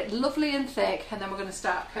layer it lovely and thick, and then we're going to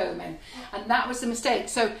start combing. And that was the mistake.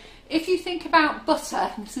 So if you think about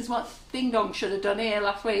butter, this is what Ding Dong should have done here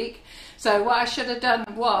last week. So what I should have done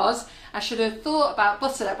was, I should have thought about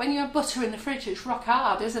butter. When you have butter in the fridge, it's rock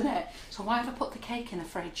hard, isn't it? So why have I put the cake in the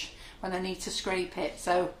fridge when I need to scrape it?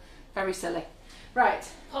 So, very silly. Right.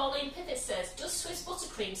 Pauline Pivot says, does Swiss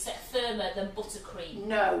buttercream set firmer than buttercream?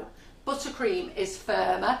 No. Buttercream is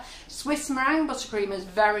firmer. Swiss meringue buttercream is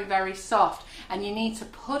very, very soft, and you need to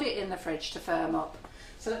put it in the fridge to firm up.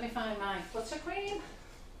 So let me find my buttercream.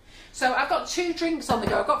 So I've got 2 drinks on the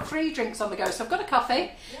go. I've got 3 drinks on the go. So I've got a coffee.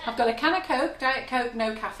 Yeah. I've got a can of Coke, Diet Coke,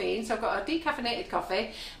 no caffeine. So I've got a decaffeinated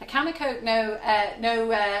coffee, a can of Coke, no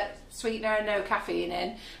sweetener and no caffeine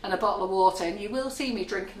in, and a bottle of water. And you will see me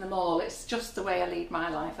drinking them all. It's just the way I lead my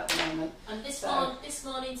life at the moment. And this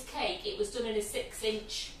morning's cake, it was done in a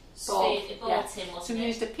 6-inch ball tin, So wasn't we it?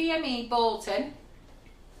 used a PME ball tin.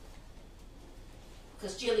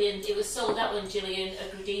 Because Gillian, it was sold out when Gillian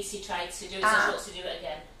Agudisi tried to do it, so she wants to do it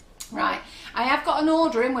again. Right, I have got an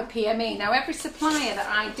order in with PME. Now every supplier that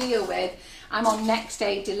I deal with, I'm on next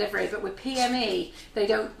day delivery, but with PME, they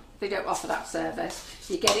don't offer that service.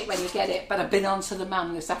 You get it when you get it. But I've been on to the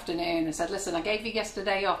man this afternoon and said, listen, I gave you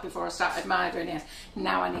yesterday off before I started mithering you.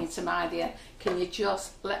 Now I need to mither you. Can you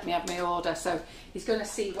just let me have my order? So he's going to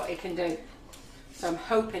see what he can do. So I'm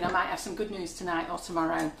hoping I might have some good news tonight or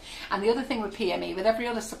tomorrow. And the other thing with PME, with every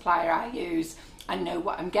other supplier I use, I know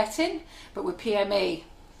what I'm getting. But with PME,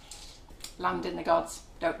 land in the gods,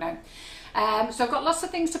 don't know. So I've got lots of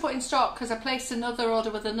things to put in stock because I placed another order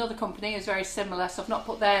with another company who's very similar, so I've not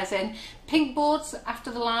put theirs in. Pink boards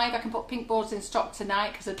after the live, I can put pink boards in stock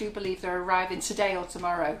tonight because I do believe they're arriving today or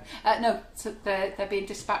tomorrow. No, they're being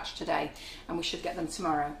dispatched today and we should get them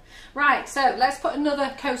tomorrow. Right, so let's put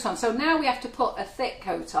another coat on. So now we have to put a thick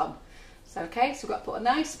coat on. So, okay, so we've got to put a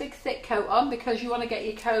nice big thick coat on because you want to get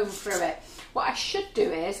your comb through it. What I should do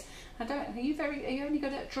is, are you only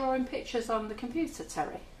good at drawing pictures on the computer,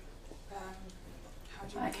 Terry?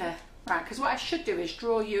 Okay, right, because what I should do is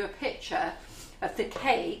draw you a picture of the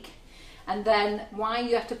cake and then why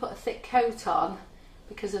you have to put a thick coat on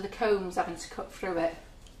because of the combs having to cut through it.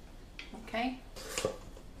 Okay?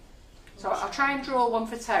 So I'll try and draw one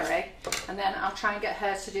for Terry and then I'll try and get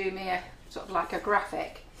her to do me a sort of like a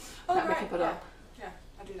graphic that we can put up. Yeah,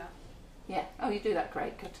 I do that. Yeah, oh you do that,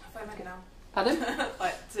 great, good. If I make it now. Pardon?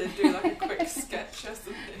 Like to do like a quick sketch or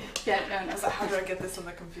something. Yeah, no. So how do I get this on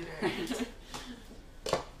the computer?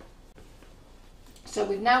 So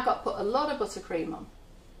we've now got to put a lot of buttercream on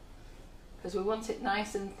because we want it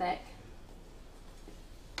nice and thick.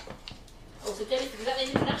 Oh, so does that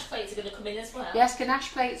mean the ganache plates are going to come in as well? Yes,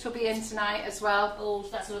 ganache plates will be in tonight as well. Oh,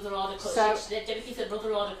 that's another order. So, Debbie's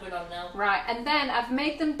another order going on now. Right, and then I've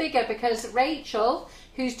made them bigger because Rachel,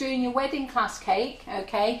 who's doing your wedding class cake,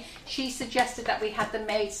 okay, she suggested that we had them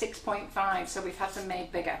made 6.5, so we've had them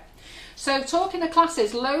made bigger. So talking of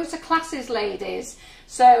classes, loads of classes, ladies.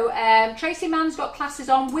 So Tracy Mann's got classes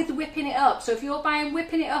on with Whipping It Up. So if you're buying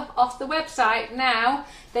Whipping It Up off the website now,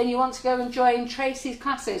 then you want to go and join Tracy's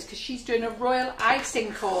classes because she's doing a royal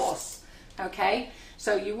icing course. Okay,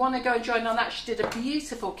 so you want to go and join on that. She did a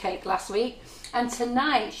beautiful cake last week. And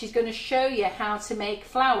tonight she's going to show you how to make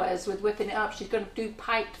flowers with Whipping It Up. She's going to do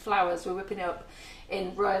piped flowers with Whipping It Up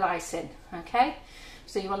in royal icing. Okay,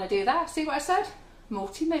 so you want to do that. See what I said?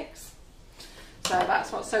 Multi-mix. So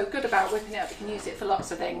that's what's so good about Whipping It Up. You can use it for lots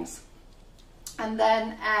of things. And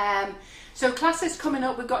then, so classes coming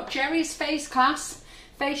up. We've got Jerry's face class,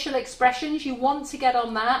 facial expressions. You want to get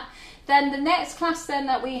on that. Then the next class then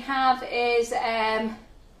that we have is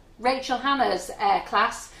Rachel Hannah's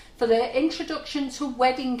class for the introduction to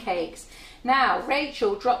wedding cakes. Now,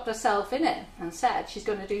 Rachel dropped herself in it and said she's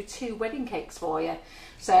going to do 2 wedding cakes for you.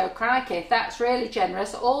 So, crikey, that's really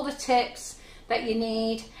generous. All the tips that you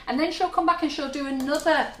need, and then she'll come back and she'll do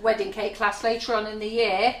another wedding cake class later on in the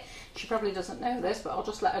year. She probably doesn't know this, but I'll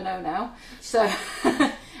just let her know now. So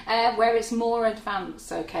where it's more advanced,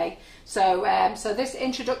 okay. So so this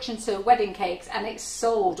introduction to wedding cakes, and it's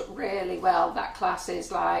sold really well. That class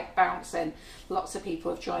is like bouncing. Lots of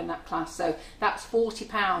people have joined that class, so that's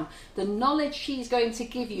 £40. The knowledge she's going to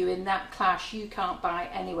give you in that class you can't buy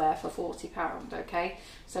anywhere for £40, okay.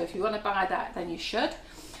 So if you want to buy that, then you should.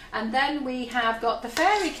 And then we have got the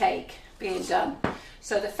fairy cake being done.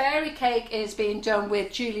 So the fairy cake is being done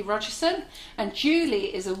with Julie Rogerson, and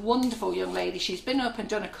Julie is a wonderful young lady. She's been up and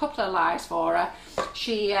done a couple of lives for her.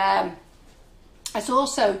 She has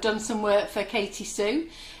also done some work for Katie Sue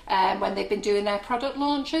when they've been doing their product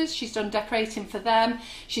launches. She's done decorating for them.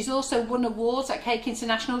 She's also won awards at Cake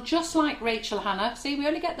International, just like Rachel Hannah. See, we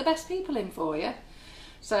only get the best people in for you.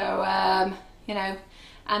 So, you know.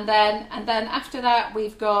 And then after that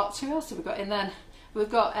we've got, who else have we got in then? We've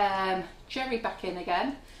got Jerry back in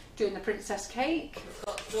again, doing the princess cake. We've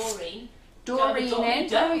got Doreen. Doreen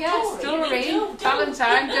in. Oh yes, Doreen.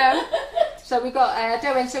 Valentine, dough. So we've got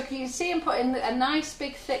dough in. So you can see I'm putting a nice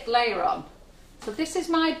big thick layer on. So this is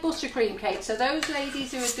my buttercream cake. So those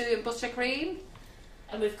ladies who are doing buttercream.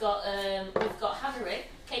 And we've got Hannah,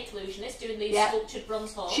 Cake Illusionist, doing these sculptured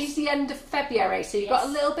bronze horse. She's the end of February, so you've got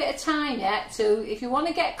a little bit of time yet. So if you want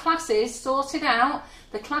to get classes sorted out,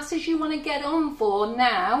 the classes you want to get on for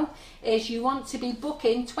now is you want to be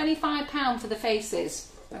booking £25 for the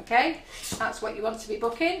faces. Okay, that's what you want to be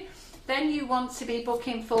booking. Then you want to be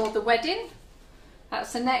booking for the wedding.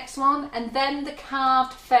 That's the next one, and then the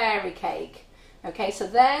carved fairy cake. Okay, so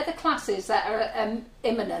they're the classes that are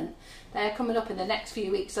imminent. They're coming up in the next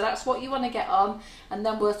few weeks. So that's what you want to get on, and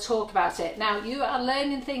then we'll talk about it. Now, you are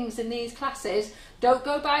learning things in these classes. Don't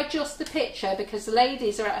go by just the picture, because the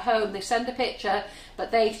ladies are at home, they send a picture,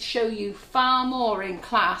 but they show you far more in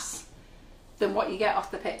class than what you get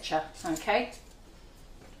off the picture, okay?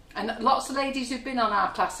 And lots of ladies who've been on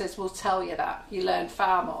our classes will tell you that. You learn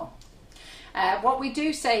far more. What we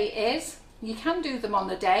do say is, you can do them on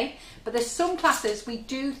the day, but there's some classes we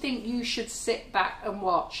do think you should sit back and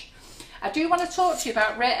watch. I do want to talk to you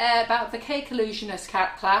about the Cake Illusionist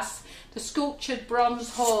class, the sculptured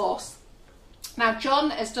bronze horse. Now,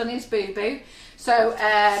 John has done his boo-boo, so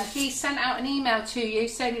he sent out an email to you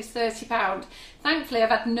saying it's £30. Thankfully, I've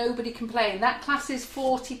had nobody complain. That class is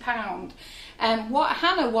 £40. And what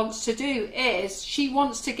Hannah wants to do is, she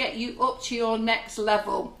wants to get you up to your next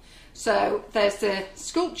level. So there's the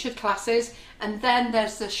sculptured classes, and then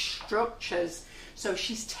there's the structures. So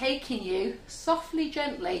she's taking you softly,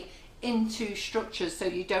 gently into structures, so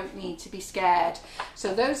you don't need to be scared.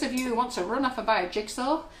 So those of you who want to run off and buy a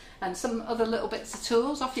jigsaw and some other little bits of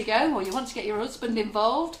tools, off you go. Or you want to get your husband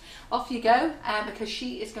involved, off you go, because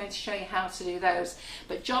she is going to show you how to do those.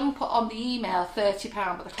 But John put on the email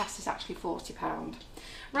 £30, but the class is actually £40.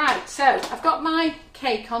 Right, so I've got my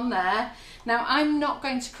cake on there. Now, I'm not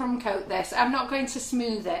going to crumb coat this. I'm not going to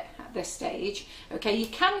smooth it at this stage. Okay, you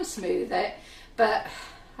can smooth it, but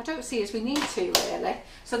I don't see as we need to, really.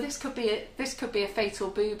 So this could be a fatal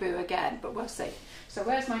boo-boo again, but we'll see. So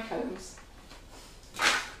where's my combs?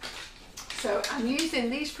 So I'm using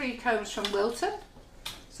these 3 combs from Wilton.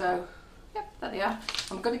 So, yep, there they are.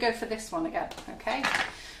 I'm going to go for this one again, okay?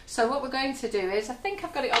 So what we're going to do is, I think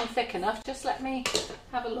I've got it on thick enough. Just let me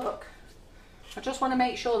have a look. I just want to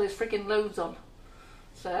make sure there's frigging loads on.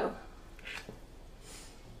 So,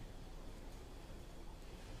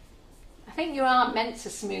 I think you are meant to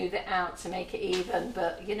smooth it out to make it even,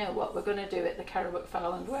 but you know what, we're going to do it the Carrowbuck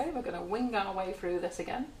Farland way. We're going to wing our way through this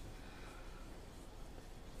again.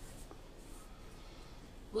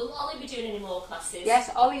 Will Ollie be doing any more classes? Yes,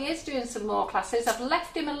 Ollie is doing some more classes. I've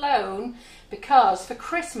left him alone because for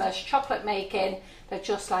Christmas, chocolate making, they're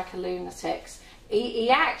just like a lunatics. He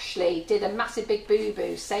actually did a massive big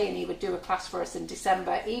boo-boo saying he would do a class for us in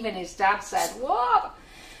December. Even his dad said, what?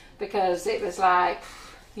 Because it was like,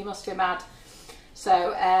 you must be mad.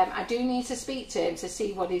 So I do need to speak to him to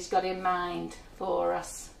see what he's got in mind for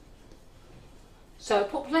us. So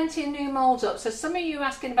put plenty of new moulds up. So some of you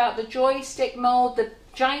asking about the joystick mould, the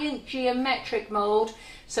giant geometric mould.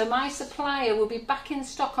 So my supplier will be back in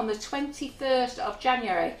stock on the 21st of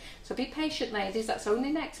January. So be patient, ladies, that's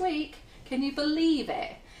only next week. Can you believe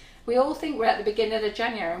it? We all think we're at the beginning of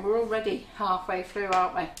January and we're already halfway through,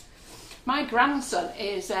 aren't we? My grandson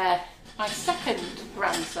is, my second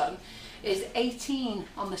grandson is 18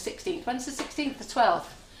 on the 16th. When's the 16th? The 12th.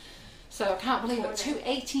 So I can't believe it, 2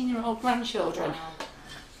 18-year-old grandchildren.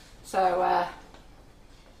 So,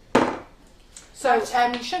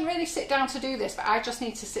 you shouldn't really sit down to do this, but I just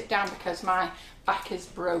need to sit down because my back is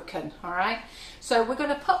broken, all right? So we're going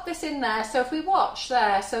to pop this in there. So if we watch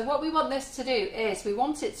there, so what we want this to do is we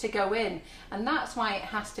want it to go in, and that's why it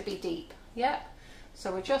has to be deep. Yep.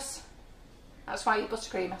 So that's why your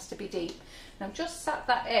buttercream has to be deep. And I've just sat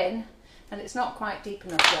that in, and it's not quite deep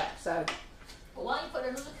enough yet, so. But while you put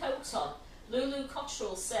another coat on, Lulu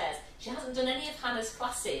Cottrell says she hasn't done any of Hannah's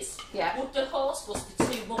classes. Yeah. Would the horse bus be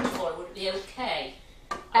too much for her? Would it be okay?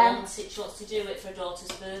 She wants to do it for her daughter's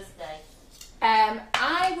birthday.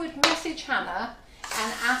 I would message Hannah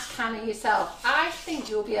and ask Hannah yourself. I think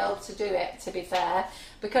you'll be able to do it, to be fair,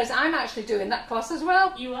 because I'm actually doing that class as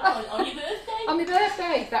well. You are? On your birthday? On my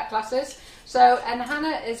birthday, that class is. So, and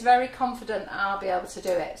Hannah is very confident I'll be able to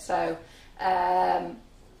do it. So,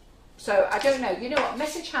 so I don't know. You know what?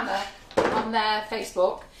 Message Hannah on their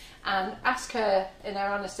Facebook and ask her, in her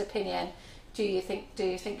honest opinion, do you think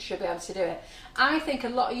she'll be able to do it? I think a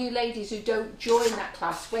lot of you ladies who don't join that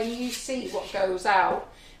class, when you see what goes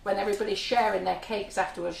out, when everybody's sharing their cakes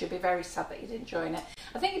afterwards, you'll be very sad that you didn't join it.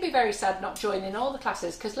 I think you'd be very sad not joining all the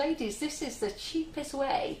classes, because ladies, this is the cheapest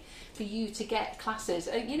way for you to get classes,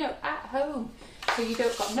 you know, at home. So you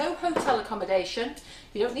don't got no hotel accommodation,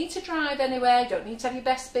 you don't need to drive anywhere, you don't need to have your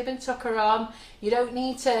best bib and tucker on, you don't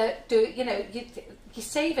need to do, you know, you're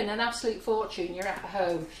saving an absolute fortune, you're at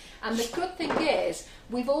home. And the good thing is,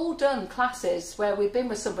 we've all done classes where we've been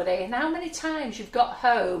with somebody, and how many times you've got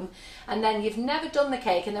home and then you've never done the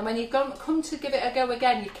cake, and then when you've come to give it a go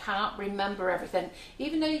again, you can't remember everything.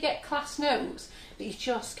 Even though you get class notes, but you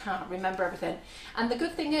just can't remember everything. And the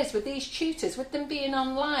good thing is, with these tutors, with them being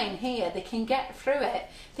online here, they can get through it.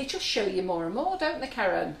 They just show you more and more, don't they,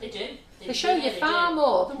 Karen? They do. They show you far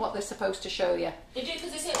more than what they're supposed to show you. They do,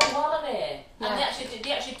 because they say, oh, while I'm here.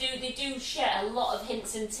 And they do share a lot of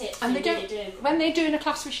hints and tips. And they don't, when they're doing a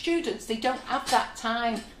class with students, they don't have that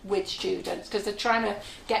time with students because they're trying to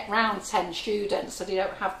get round 10 students, so they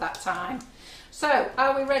don't have that time. So,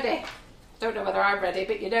 are we ready? Don't know whether I'm ready,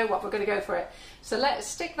 but you know what, we're going to go for it. So let's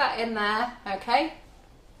stick that in there, okay?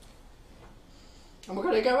 And we're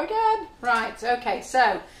going to go again. Right, okay,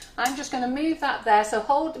 so I'm just going to move that there.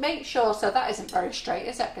 So make sure, so that isn't very straight,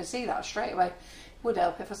 is it? I can see that straight away. Would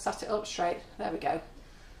help if I sat it up straight. There we go.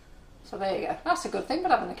 So there you go. That's a good thing,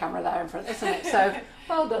 but having the camera there in front, isn't it? So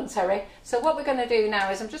well done, Terry. So what we're going to do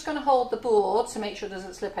now is I'm just going to hold the board to make sure it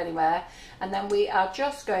doesn't slip anywhere. And then we are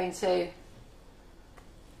just going to,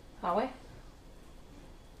 are we?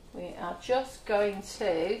 We are just going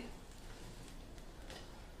to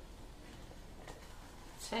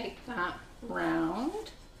take that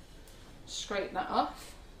round, scrape that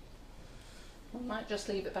off. We might just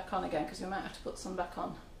leave it back on again because we might have to put some back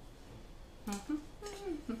on.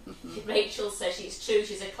 Rachel says she's true,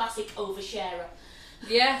 she's a classic oversharer.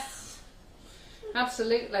 Yes,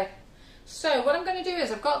 absolutely. So what I'm going to do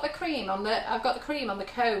is I've got the cream on the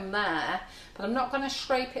comb there, but I'm not going to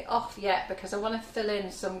scrape it off yet because I want to fill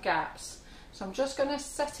in some gaps. So I'm just going to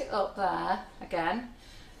set it up there again,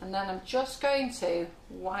 and then I'm just going to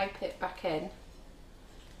wipe it back in,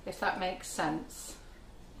 if that makes sense.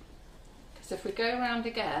 Because if we go around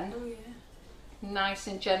again, nice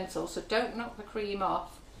and gentle, so don't knock the cream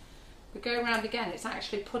off. We go around again, it's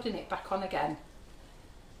actually putting it back on again.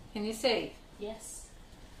 Can you see? Yes.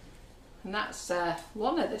 And that's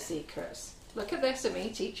one of the secrets. Look at this, at me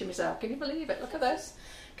teaching myself. Can you believe it? Look at this.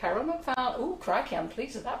 Carol McFarlane. Oh, crikey, I'm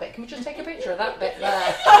pleased with that bit. Can we just take a picture of that bit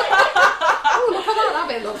there? Oh, look at that. That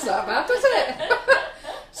bit looks that bad, doesn't it?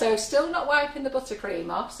 So still not wiping the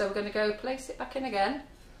buttercream off. So we're going to go place it back in again.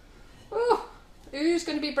 Oh, who's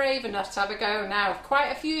going to be brave enough to have a go now?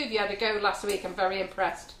 Quite a few of you had a go last week. I'm very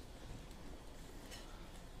impressed.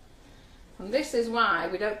 And this is why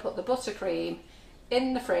we don't put the buttercream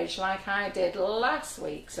in the fridge like I did last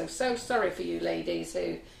week. So sorry for you ladies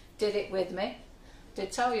who did it with me.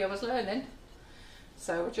 Did tell you I was learning.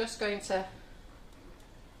 So we're just going to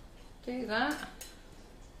do that.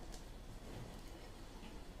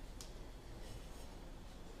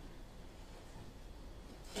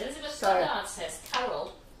 Elizabeth Goddard says,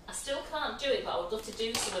 Carol, I still can't do it, but I would love to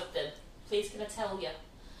do some of them. Please can I tell you?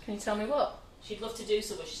 Can you tell me what? She'd love to do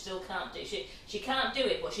some, but she still can't do. She can't do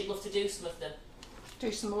it, but she'd love to do some of them.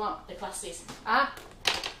 Do some what? The classes. Ah,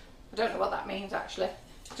 I don't know what that means actually.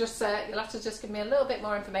 Just you'll have to just give me a little bit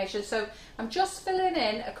more information. So I'm just filling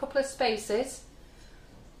in a couple of spaces.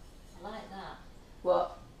 I like that.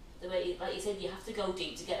 What? The way, like you said, you have to go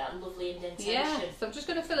deep to get that lovely indentation. Yeah, so I'm just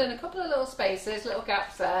going to fill in a couple of little spaces, little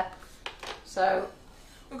gaps there. So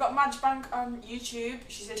we've got Madge Bank on YouTube.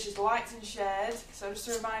 She says she's liked and shared. So just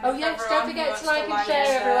a reminder. Oh yes, don't forget to like and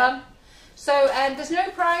share, everyone. So there's no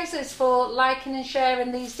prizes for liking and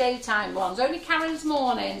sharing these daytime ones. Only Karen's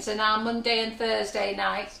mornings and our Monday and Thursday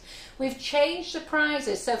nights. We've changed the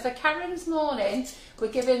prizes. So for Karen's morning, we're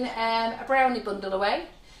giving a brownie bundle away.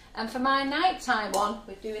 And for my nighttime one,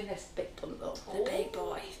 we're doing this big bundle, the big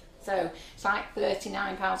boy. So it's like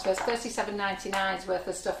 £39 worth, £37.99 worth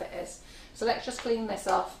of stuff it is. So let's just clean this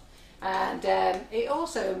off. And it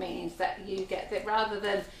also means that you get that rather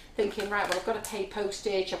than thinking, right, well, I've got to pay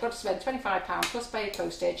postage, I've got to spend £25 plus pay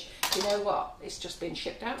postage. You know what? It's just been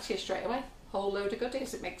shipped out to you straight away. Whole load of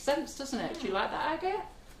goodies. It makes sense, doesn't it? Do you like that idea?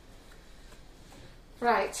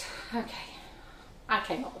 Right. Okay. I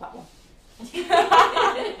came up with that one.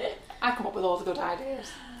 I come up with all the good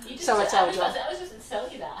ideas. So I told you. I was just going to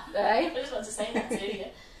tell you that. Eh? I just want to say that to you.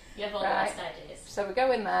 You have all the best ideas. So we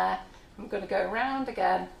go in there. I'm going to go round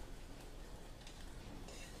again.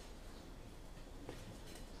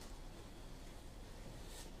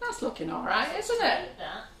 That's looking all right, isn't it?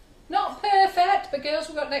 Not perfect, but girls,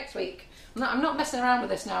 we've got next week. I'm not messing around with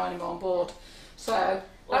this now anymore. I'm bored. So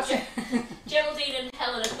well, Geraldine and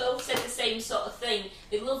Helen have both said the same sort of thing.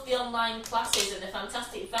 They love the online classes and the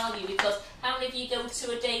fantastic value, because how many of you go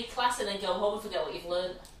to a day class and then go home and forget what you've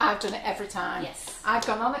learned? I've done it every time. Yes. I've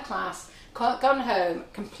gone on a class, gone home,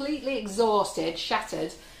 completely exhausted,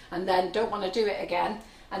 shattered, and then don't want to do it again.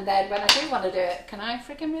 And then when I do want to do it, can I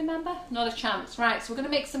freaking remember? Not a chance. Right, so we're going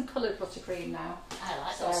to make some coloured buttercream now. I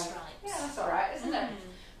like those stripes. Yeah, that's all right, isn't it?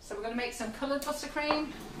 So we're going to make some coloured buttercream.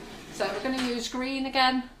 So we're going to use green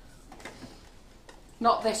again.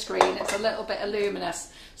 Not this green, it's a little bit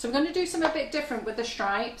luminous. So we're going to do something a bit different with the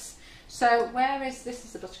stripes. So where is, this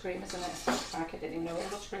is the buttercream, isn't it? I didn't even know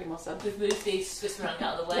what buttercream was then. We've moved the Swiss meringue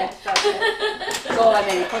out of the way. Yeah, that's it. That's all I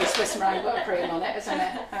need, put a Swiss meringue buttercream on it, isn't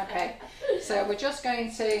it? Okay. So we're just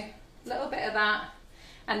going to, a little bit of that,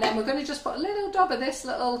 and then we're going to just put a little dab of this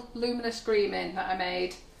little luminous cream in that I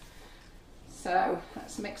made. So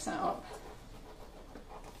let's mix that up.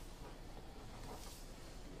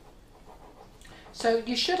 So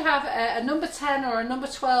you should have a number 10 or a number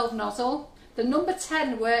 12 nozzle. The number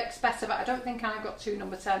 10 works better, but I don't think I've got two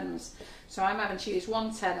number 10s. So I'm having to use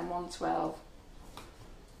one 10 and one 12.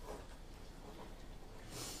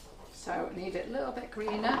 So I need it a little bit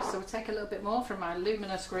greener, so we'll take a little bit more from my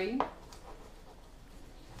luminous green.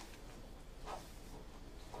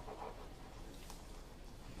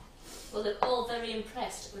 Well, they're all very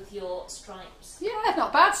impressed with your stripes. Yeah,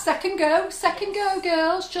 not bad. Second go,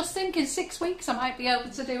 girls. Just think in 6 weeks I might be able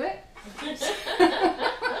to do it.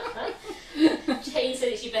 Jane said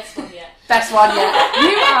it's your best one yet. Best one yet.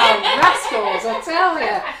 You are rascals, I tell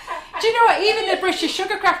you. Do you know what? Even the British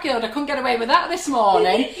Sugar Craft Guild, I couldn't get away with that this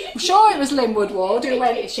morning. I'm sure it was Linwood Ward who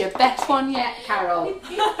went, it's your best one yet, Carol.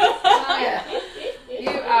 Oh, yeah. You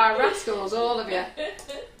are rascals, all of you.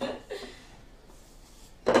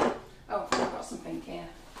 Oh, I've got some pink here.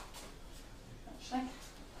 Actually,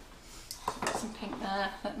 I've got some pink there.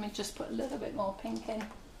 Let me just put a little bit more pink in.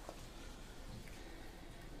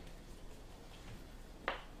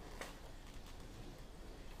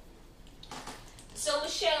 So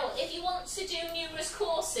Michelle, if you want to do numerous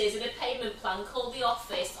courses in a payment plan, call the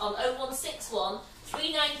office on 0161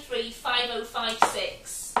 393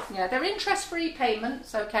 5056. Yeah, they're interest-free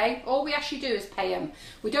payments, okay? All we actually do is pay them.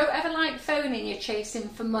 We don't ever like phoning you chasing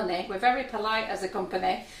for money. We're very polite as a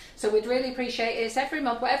company, so we'd really appreciate it. It's every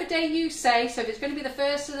month, whatever day you say. So if it's going to be the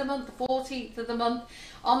 1st of the month, the 14th of the month,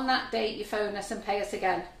 on that date you phone us and pay us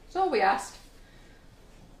again. That's all we ask.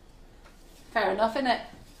 Fair enough, isn't it?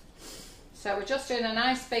 So we're just doing a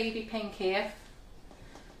nice baby pink here.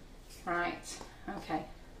 Right, okay.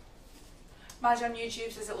 Margie on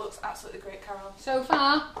YouTube says it looks absolutely great, Carol. So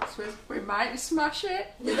far, so we might smash it.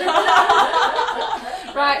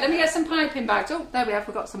 Right, let me get some piping bags. Oh, there we have,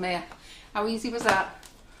 we've got some here. How easy was that?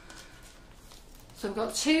 So we've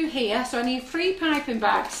got 2 here, so I need 3 piping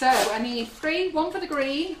bags. So I need 3, 1 for the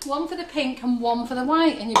green, 1 for the pink and 1 for the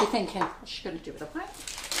white. And you'll be thinking, what's she going to do with the white?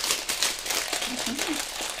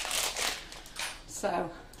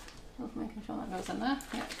 So, making sure that goes in there.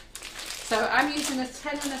 Yep. So I'm using a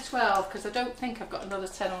 10 and a 12 because I don't think I've got another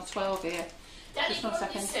 10 or 12 here. Danny Just 1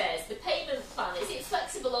 second. says, the payment plan, is it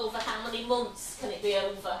flexible over how many months can it be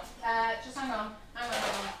over? Just hang on.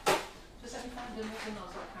 Just let me find another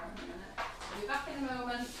nozzle, Karen, a minute. I'll be back in a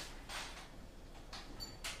moment.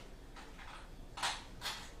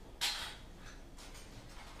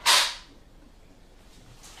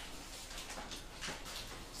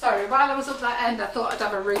 Sorry, while I was up that end, I thought I'd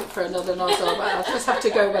have a route for another nozzle, but I'll just have to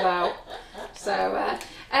go without. So,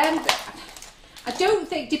 I don't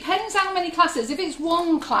think, depends how many classes. If it's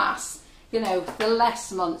 1 class, you know, the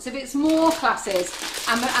less months. If it's more classes,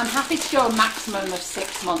 I'm happy to go a maximum of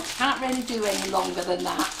 6 months. Can't really do any longer than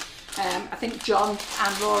that. I think John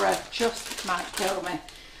and Laura just might kill me.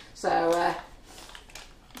 So,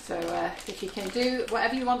 if you can do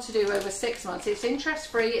whatever you want to do over 6 months, it's interest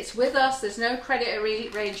free. It's with us. There's no credit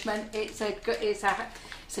arrangement. It's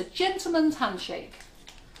a gentleman's handshake.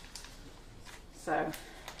 So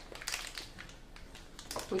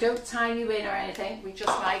we don't tie you in or anything. We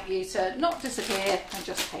just like you to not disappear and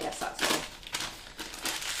just pay us. That's all.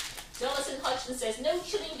 Jonathan Hodgson says, no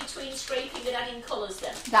chilling between scraping and adding colours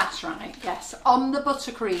then. That's right. Yes, on the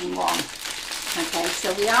buttercream one. Okay,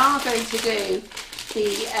 so we are going to do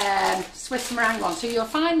the Swiss meringue one. So you'll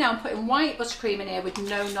find now I'm putting white buttercream in here with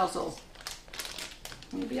no nozzle.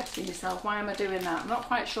 You'll be asking yourself, why am I doing that? I'm not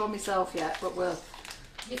quite sure myself yet, but we'll...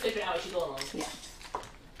 You figure it out as you go along. Yeah.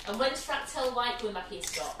 And when's Fractel White going back in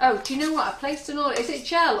stock? Oh, do you know what? I placed an order. Is it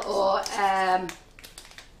gel or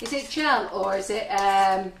is it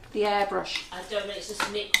the airbrush? I don't know. It's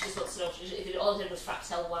just Nick just wants to know if it ordered was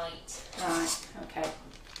Fractel White. Right. Okay.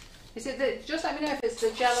 Is it just let me know if it's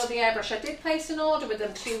the gel or the airbrush. I did place an order with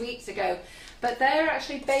them 2 weeks ago, but they're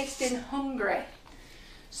actually based in Hungary.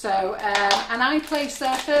 So, and I placed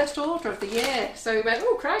their first order of the year. So we went,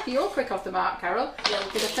 oh crikey, you're quick off the mark, Carol. Gel.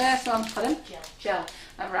 Did the first one, pardon? Gel. Gel.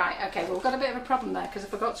 Right, okay, well we've got a bit of a problem there because I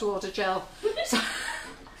forgot to order gel. So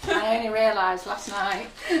I only realised last night,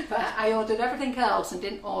 but I ordered everything else and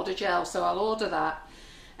didn't order gel, so I'll order that.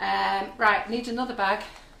 Right, need another bag.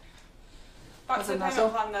 Back to the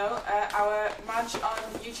payment plan though, our Madge on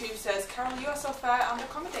YouTube says, Carol, you are so fair and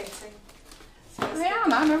accommodating. So I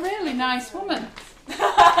am, I'm a really nice woman.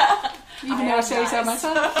 Even though I say so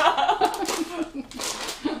myself.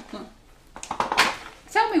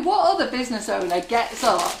 Tell me, what other business owner gets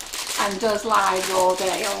up and does lives all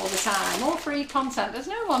day, all the time, all free content? There's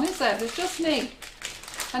no one, is there? There's just me.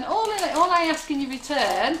 And all I ask in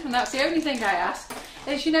return, and that's the only thing I ask,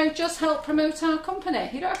 is, you know, just help promote our company.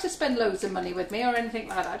 You don't have to spend loads of money with me or anything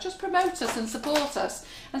like that. Just promote us and support us.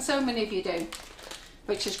 And so many of you do,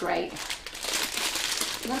 which is great.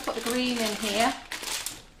 I'm going to put the green in here.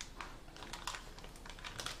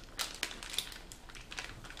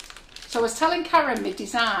 So I was telling Karen my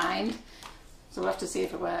design, so we'll have to see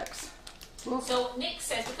if it works. Ooh. So Nick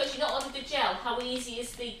says, because you're not on the gel, how easy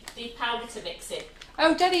is the powder to mix in?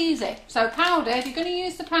 Oh, dead easy. So powder, if you're going to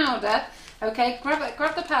use the powder, okay,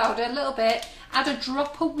 grab the powder a little bit, add a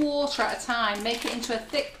drop of water at a time, make it into a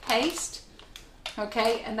thick paste,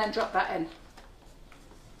 okay, and then drop that in.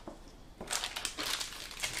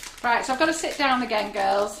 Right, so I've got to sit down again,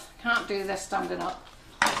 girls. Can't do this standing up.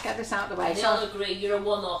 Let's get this out of the way. They all agree, you're a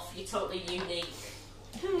one-off, you're totally unique.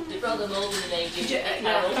 They brought them all in the name, Could you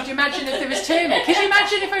imagine if there was two of me? Could you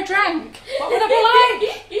imagine if I drank? What would I be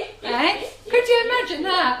like? Eh? Could you imagine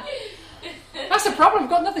that? That's the problem, I've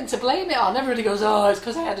got nothing to blame it on. Everybody goes, oh, it's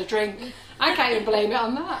because I had a drink. I can't even blame it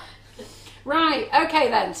on that. Right, okay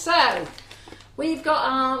then, so we've got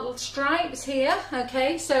our stripes here,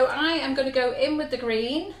 okay, so I am going to go in with the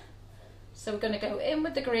green. So we're going to go in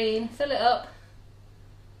with the green, fill it up.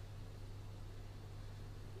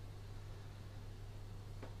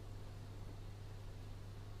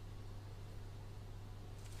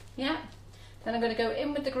 Yeah, then I'm going to go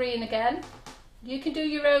in with the green again. You can do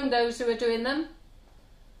your own, those who are doing them.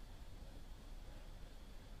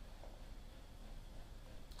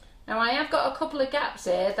 Now I have got a couple of gaps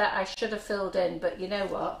here that I should have filled in, but you know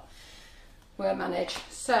what, we'll manage.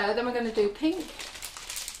 So then we're going to do pink.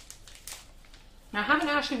 Now I haven't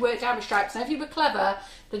actually worked out my stripes. Now if you were clever,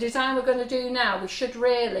 the design we're going to do now, we should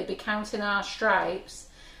really be counting our stripes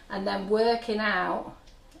and then working out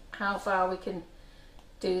how far we can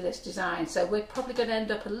do this design. So we're probably going to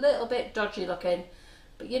end up a little bit dodgy looking,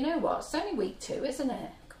 but you know what, it's only week 2, isn't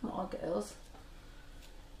it? Come on, girls.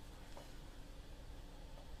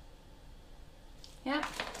 Yeah.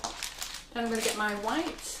 Then I'm going to get my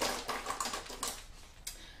white.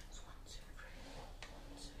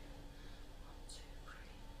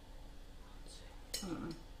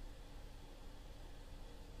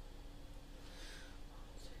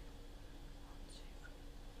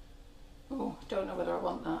 Oh, don't know whether I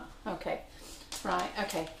want that. Okay, right,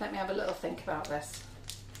 okay, let me have a little think about this.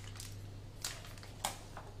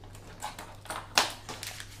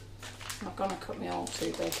 I'm not going to cut me all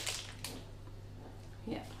too big.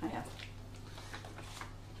 Yep, I have.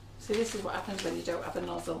 See, this is what happens when you don't have a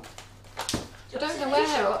nozzle. I don't know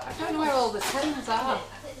where all the tins are.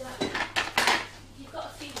 You've got a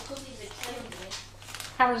few cousins in town here.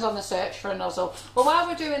 Karen's on the search for a nozzle. Well, while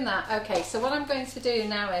we're doing that, okay, so what I'm going to do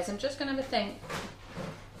now is I'm just going to have a think.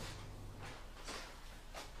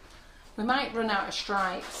 We might run out of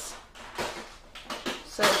stripes.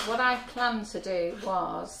 So what I planned to do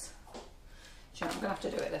was, I'm going to have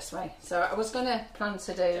to do it this way. So I was going to plan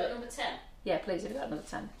to do... number 10? Yeah, please, have you got another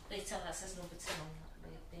 10? Please tell that says number 10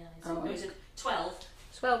 on that. Oh, it was 12.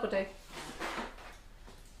 12 will do.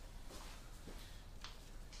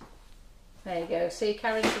 There you go. See,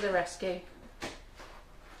 Karen to the rescue.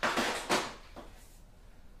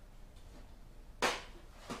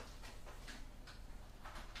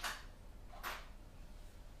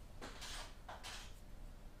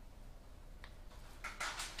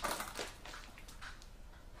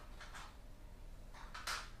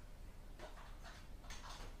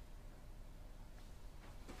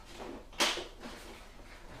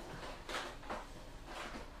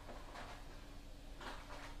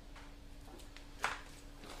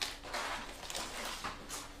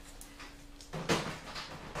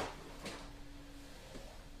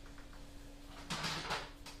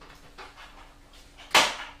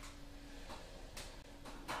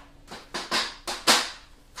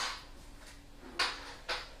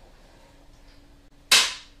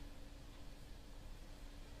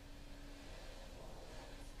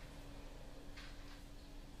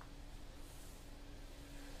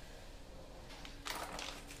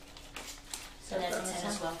 So there's a 10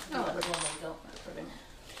 as well. Oh, There you go. that's brilliant.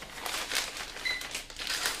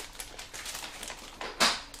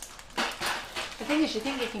 The thing is, you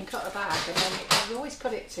think you can cut a bag and then you always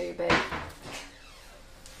cut it too big.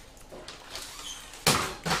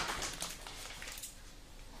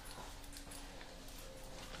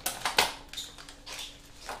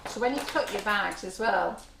 So when you cut your bags as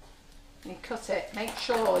well, you cut it, make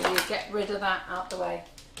sure you get rid of that out the way.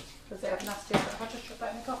 Because they have nasty... Have I just shut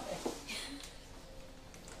that in the coffee?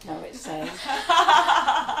 No, it's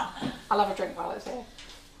I'll have a drink while it's here.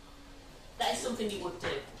 That is something you would do.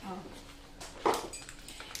 Oh.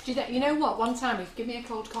 You know what? One time, if you give me a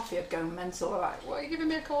cold coffee, I'd go mental. Like, what are you giving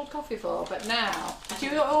me a cold coffee for? But now, do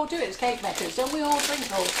you all do it as cake makers? Don't we all drink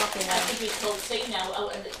cold coffee now? I think we cold tea now. Oh,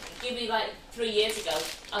 and give me like 3 years ago,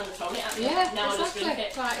 I would have thrown it at me. Yeah, now exactly. I just drink it.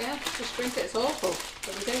 It's like, yeah, just drink it. It's awful,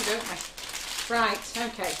 but we do, don't we? Right.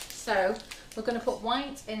 Okay. So we're going to put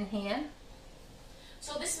white in here.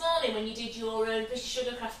 So this morning, when you did your British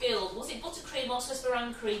Sugar Craft Guild, was it buttercream or Swiss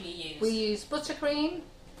meringue cream you used? We used buttercream.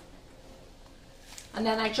 And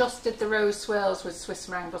then I just did the rose swirls with Swiss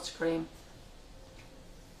meringue buttercream.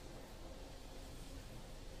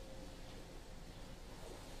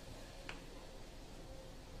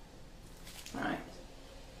 Right.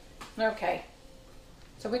 Okay.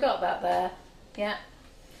 So we got that there. Yeah.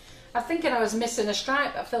 I'm thinking I was missing a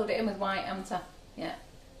stripe, but I filled it in with white, haven't I? Yeah.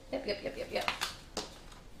 Yep.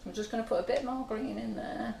 I'm just going to put a bit more green in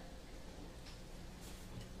there.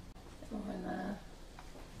 A bit more in there.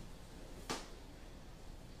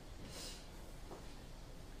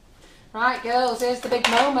 Right, girls, here's the big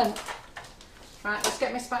moment. Right, let's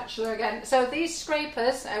get my spatula again. So these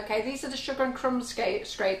scrapers, okay, these are the Sugar and Crumbs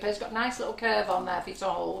scrapers. Got a nice little curve on there for you to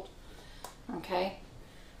hold. Okay.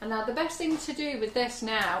 And now the best thing to do with this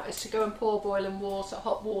now is to go and pour boiling water,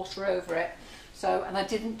 hot water over it. So, and I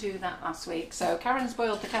didn't do that last week. So Karen's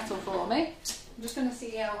boiled the kettle for me. I'm just going to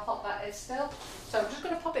see how hot that is still. So I'm just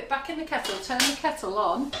going to pop it back in the kettle, turn the kettle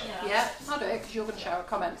on. Yeah, I'll do it because you're going to shout out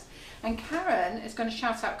comments. And Karen is going to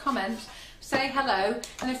shout out comments, say hello,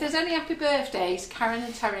 and if there's any happy birthdays, Karen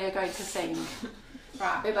and Terry are going to sing.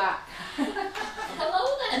 Right, be back.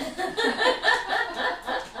 Hello then.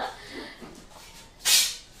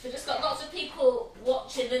 We've just got lots of people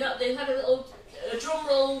watching. They've had a little drum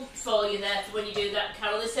roll for you there for when you do that,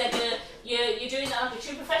 Carol. They said you're doing that like a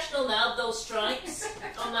true professional now, those stripes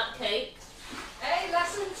on that cake. Hey,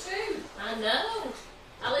 lesson 2. I know.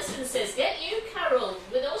 Alison says, get you, Carol,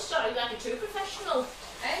 with those stripes like a true professional.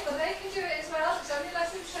 Hey, well they can do it as well. It's only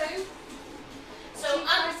lesson 2. So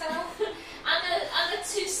Anna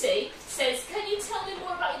 2C says, can you tell me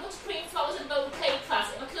more about your buttercream flowers and bouquet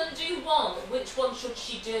class? If I could only do one, which one should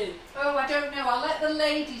she do? Oh, I don't know. I'll let the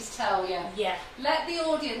ladies tell you. Yeah. Let the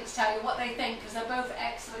audience tell you what they think, because they're both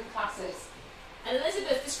excellent classes. And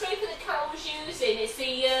Elizabeth, the scraper that Carol was using, it's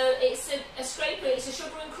a scraper, it's a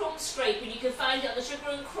Sugar and Crumbs scraper, and you can find it on the Sugar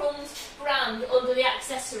and Crumbs brand under the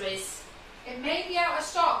accessories. It may be out of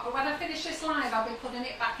stock, but when I finish this live, I'll be putting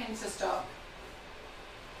it back into stock.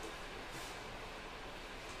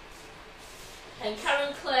 And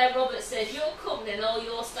Karen Claire Roberts says, your company and all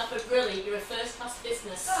your staff are brilliant, you're a first class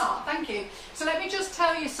business. Oh, thank you. So let me just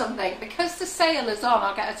tell you something. Because the sale is on,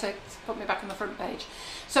 I'll get her to put me back on the front page.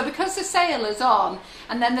 So because the sale is on,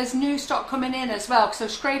 and then there's new stock coming in as well, so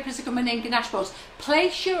scrapers are coming in, ganache bowls,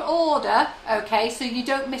 place your order, okay, so you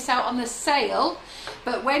don't miss out on the sale.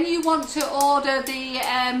 But when you want to order the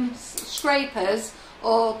scrapers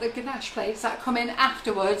or the ganache plates that come in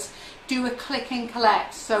afterwards, do a click and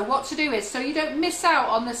collect. So what to do is, so you don't miss out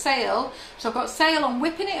on the sale, so I've got sale on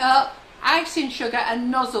whipping it up, icing sugar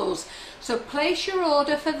and nozzles. So place your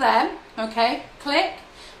order for them, okay, click.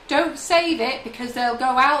 Don't save it because they'll go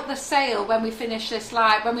out the sale when we finish this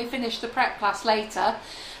live, when we finish the prep class later.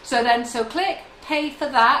 So click, pay for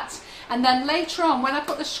that, and then later on when I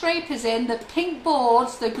put the scrapers in, the pink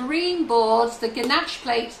boards, the green boards, the ganache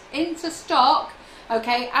plates into stock,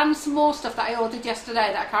 okay, and some more stuff that I ordered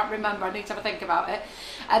yesterday that I can't remember, I need to have a think about it,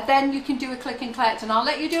 then you can do a click and collect, and I'll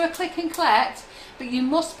let you do a click and collect, but you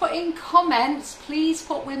must put in comments, please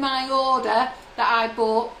put with my order that I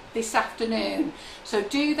bought this afternoon. So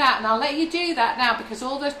do that, and I'll let you do that now because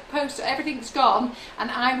all the posts, everything's gone, and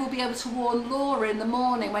I will be able to warn Laura in the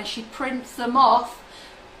morning when she prints them off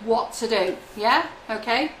what to do. Yeah,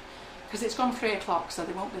 okay, because it's gone 3 o'clock, so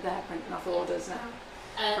they won't be there printing off orders now.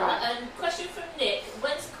 Right. And question from Nick,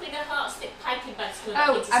 when's the Queen of Hearts stick piping bags going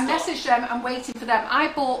into stock? I messaged them, I'm waiting for them. I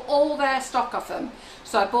bought all their stock off them,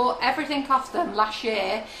 so I bought everything off them last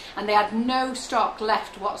year, and they had no stock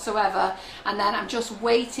left whatsoever, and then I'm just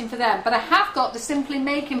waiting for them. But I have got the Simply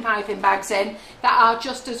Making piping bags in that are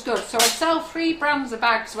just as good, so I sell 3 brands of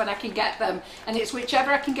bags when I can get them, and it's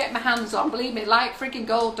whichever I can get my hands on, believe me, like frigging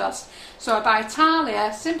gold dust. So I buy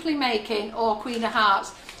Talia, Simply Making or Queen of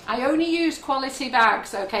Hearts. I only use quality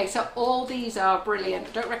bags, okay, so all these are brilliant.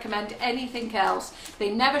 I don't recommend anything else.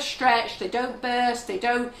 They never stretch, they don't burst, they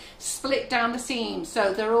don't split down the seams,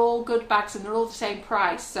 so they're all good bags and they're all the same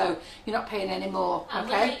price, so you're not paying any more,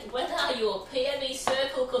 okay? And when are your PME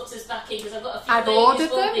circle cutters back in? Because I've got a few I've ordered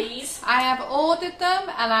them. these. I have ordered them,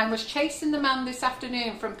 and I was chasing the man this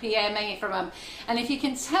afternoon from PME from them. And if you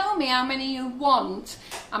can tell me how many you want,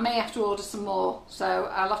 I may have to order some more. So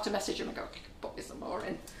I'll have to message him and go, put me some more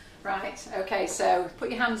in. Right, okay, so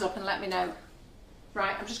put your hands up and let me know.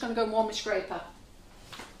 Right, I'm just going to go and warm my scraper.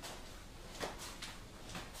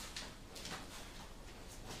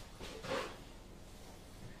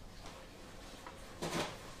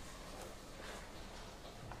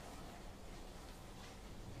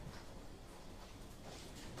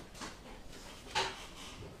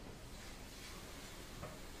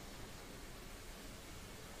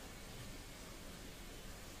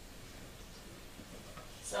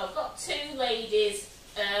 So I've got two ladies,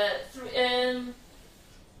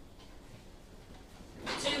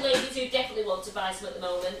 two ladies who definitely want to buy some at the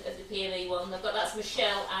moment of the PME one. That's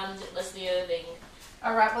Michelle and Leslie Irving.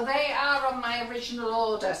 All right, well they are on my original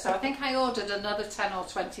order, so I think I ordered another 10 or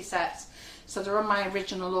 20 sets, so they're on my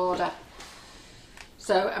original order.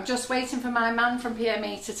 So I'm just waiting for my man from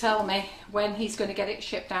PME to tell me when he's going to get it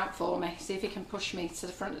shipped out for me, see if he can push me to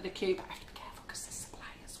the front of the queue. But I have to be careful because the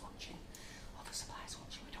supplier's watching. All the suppliers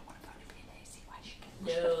watching, we don't want to phone a PME, see why she can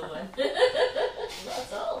push the front. Not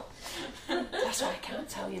at all. That's why I can't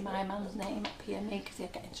tell you my man's name at PME because he'll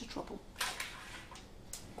get into trouble.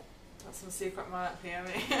 That's some secret man at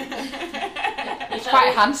PME. He's quite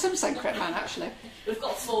a handsome secret man, actually. We've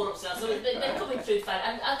got 4 upstairs, so they're coming through fine.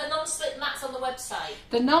 And the non-slip mats on the website?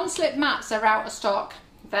 The non-slip mats are out of stock.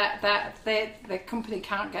 The company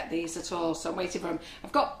can't get these at all, so I'm waiting for them.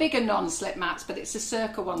 I've got bigger non-slip mats, but it's the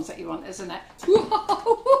circle ones that you want, isn't it? Is that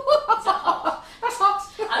hot? That's hot.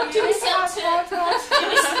 And do we sell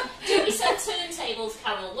turntables,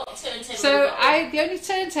 Carol? What turntables? So the only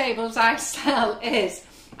turntables I sell is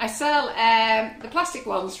the plastic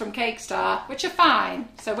ones from Cakestar, which are fine.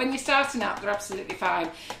 So when you're starting out, they're absolutely fine.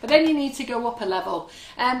 But then you need to go up a level.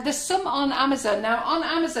 There's some on Amazon. Now on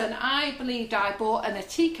Amazon, I believed I bought an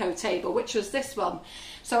Atico table, which was this one.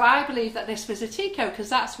 So I believe that this was Atico because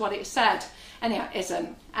that's what it said. Anyhow, it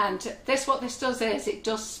isn't. And what this does is it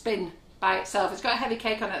does spin by itself. It's got a heavy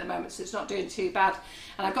cake on it at the moment, so it's not doing too bad.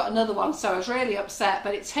 And I've got another one, so I was really upset.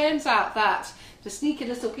 But it turns out that the sneaky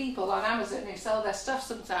little people on Amazon who sell their stuff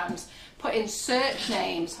sometimes put in search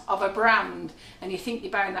names of a brand, and you think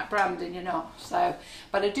you're buying that brand and you're not. So,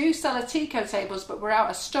 but I do sell Atico tables, but we're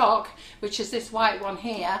out of stock, which is this white one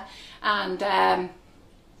here, and they're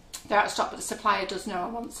out of stock, but the supplier does know I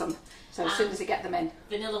want some. So as soon as they get them in.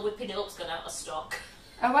 Vanilla Whipping It Up's gone out of stock.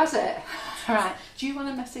 Oh, has it? All right. Do you want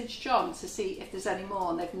to message John to see if there's any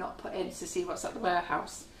more and they've not put in to see what's at the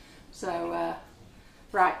warehouse? So,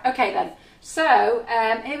 right. Okay then. So,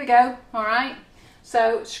 here we go. All right.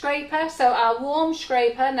 So, scraper. So, our warm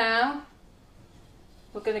scraper now.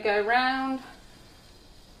 We're going to go round.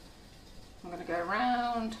 I'm going to go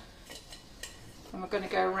round. And we're going to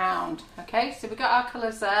go round. Okay. So, we've got our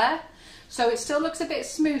colours there. So, it still looks a bit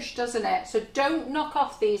smooshed, doesn't it? So, don't knock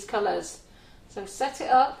off these colours. So set it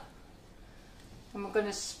up, and we're going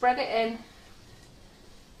to spread it in.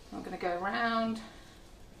 I'm going to go around.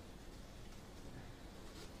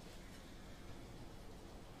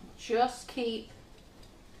 Just keep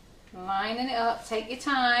lining it up, take your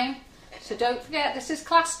time. So don't forget, this is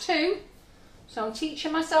class 2. So I'm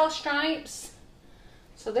teaching myself stripes.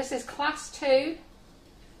 So this is class 2.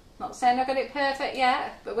 Not saying I got it perfect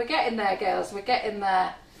yet, but we're getting there, girls, we're getting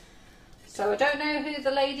there. So I don't know who the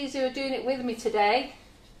ladies who are doing it with me today.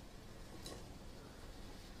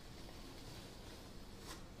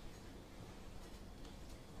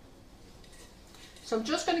 So I'm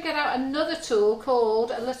just going to get out another tool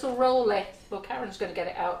called a little roller. Well, Karen's going to get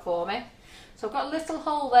it out for me. So I've got a little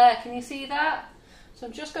hole there, can you see that? So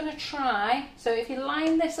I'm just going to try. So if you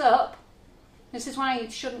line this up, this is why you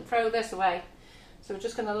shouldn't throw this away. So we're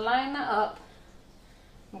just going to line that up.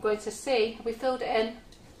 I'm going to see, have we filled it in?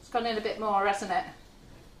 It's gone in a bit more, hasn't it?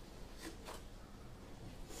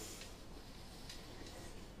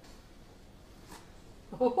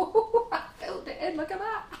 Oh, I filled it in, look at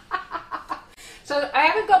that. So I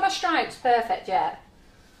haven't got my stripes perfect yet.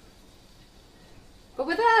 But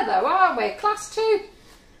we're there though, aren't we? Class 2.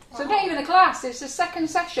 So not even a class, it's the second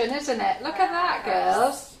session, isn't it? Look at that,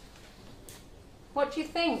 girls. What do you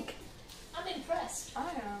think? I'm impressed. I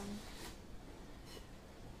am.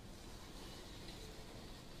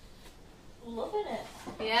 Loving it.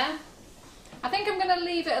 Yeah? I think I'm going to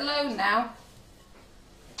leave it alone now.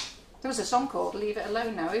 There was a song called Leave It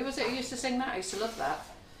Alone Now. Who was it who used to sing that? I used to love that.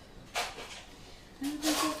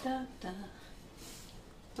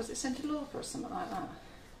 Was it Cyndi Lauper or something like that?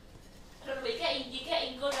 I don't know, you're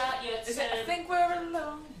getting good at your Is it I Think We're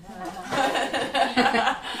Alone? You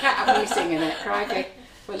can't have me singing it, crikey.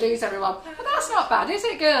 We'll lose everyone. But that's not bad, is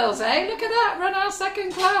it, girls, eh? Look at that, run our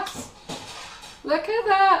second class. Look at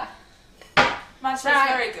that. Mine says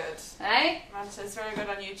very good. Eh? Mine says very good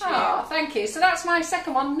on YouTube. Oh, thank you. So that's my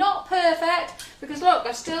second one. Not perfect, because look,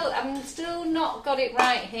 I'm still not got it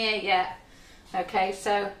right here yet. Okay,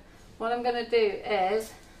 so what I'm going to do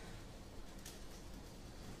is,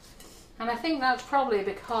 and I think that's probably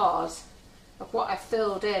because of what I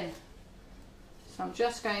filled in. So I'm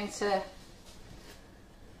just going to,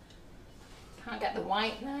 can't get the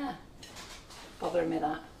white there. Bothering me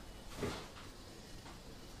that.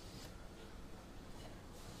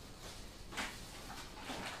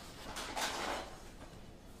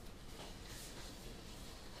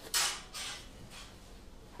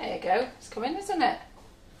 There you go. It's coming, isn't it?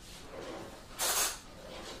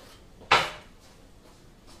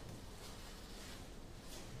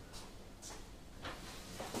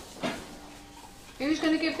 Who's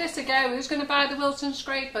going to give this a go? Who's going to buy the Wilton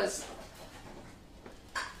scrapers?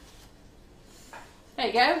 There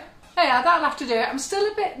you go. Hey, that'll have to do it. I'm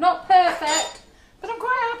still a bit not perfect, but I'm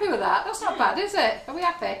quite happy with that. That's not bad, is it? Are we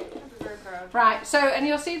happy? Very proud. Right, so, and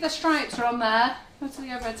you'll see the stripes are on there. Go to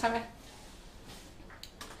the overhead, Terry.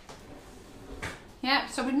 Yeah,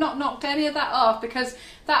 so we've not knocked any of that off because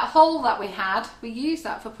that hole that we had, we used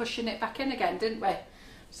that for pushing it back in again, didn't we?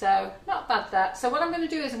 So, not bad that. So what I'm going to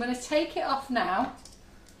do is I'm going to take it off now.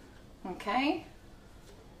 Okay.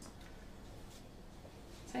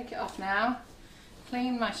 Take it off now.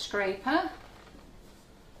 Clean my scraper.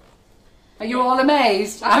 Are you all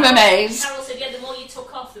amazed? I'm amazed. Carol said, yeah, the more you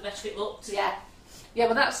took off, the better it looked. Yeah. Yeah,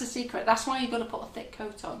 well that's the secret. That's why you've got to put a thick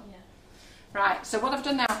coat on. Yeah. Right, so what I've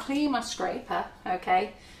done now, clean my scraper,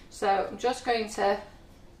 okay? So I'm just going to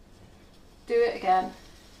do it again.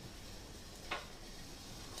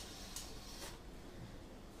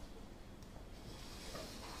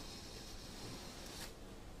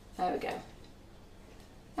 There we go.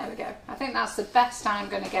 There we go. I think that's the best I'm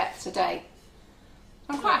going to get today.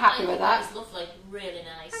 I'm quite happy with that. It's lovely, really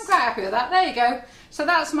nice. I'm quite happy with that. There you go. So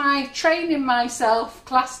that's my training myself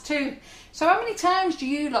class 2. So how many times do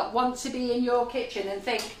you lot want to be in your kitchen and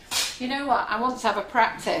think, you know what, I want to have a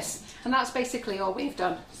practice? And that's basically all we've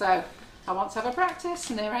done. So I want to have a practice,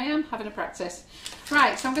 and there I am having a practice.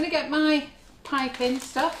 Right, so I'm going to get my piping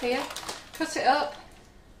stuff here, cut it up.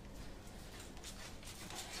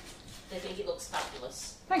 I think it looks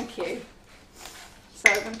fabulous. Thank you. So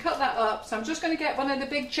I'm going to cut that up. So I'm just going to get one of the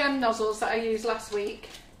big gem nozzles that I used last week.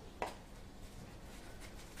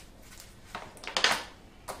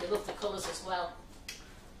 They love the colours as well.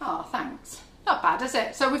 Oh, thanks. Not bad, is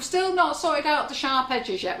it? So we've still not sorted out the sharp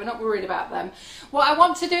edges yet. We're not worried about them. What I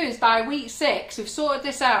want to do is by week 6, we've sorted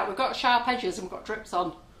this out. We've got sharp edges and we've got drips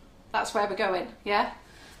on. That's where we're going, yeah?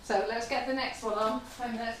 So let's get the next one on. Wait a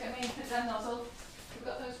minute, let's get me the gem nozzle. We've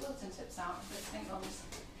got those Wilton tips out. Those pink ones.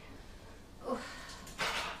 Oof.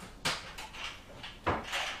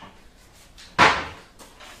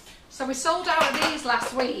 So we sold out of these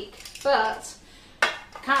last week, but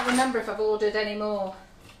I can't remember if I've ordered any more.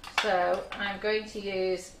 So I'm going to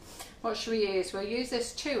use, what should we use? We'll use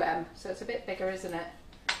this 2M, so it's a bit bigger, isn't it?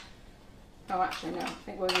 Oh, actually no, I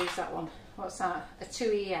think we'll use that one. What's that? A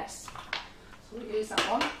 2ES. So we'll use that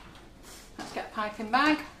one. Let's get a piping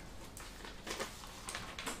bag.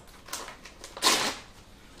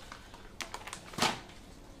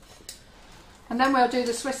 And then we'll do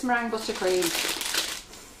the Swiss meringue buttercream.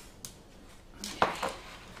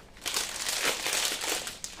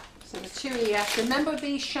 So the 2ES. Remember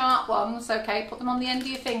these sharp ones, okay? Put them on the end of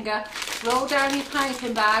your finger. Roll down your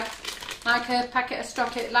piping bag like a packet of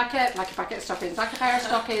stockings, like a packet of stockings, like a pair of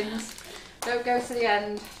stockings. Don't go to the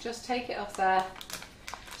end. Just take it off there.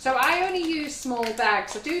 So I only use small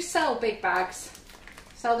bags. I do sell big bags.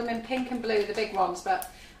 Sell them in pink and blue, the big ones, but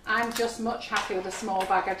I'm just much happier with a small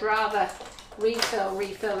bag. I'd rather refill,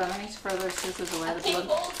 and I need to throw those scissors away. Pink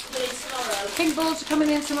balls are coming in tomorrow. Pink balls are coming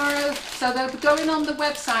in tomorrow, so they'll be going on the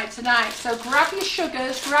website tonight. So grab your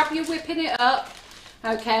sugars, grab your whipping it up,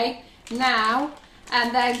 okay, now,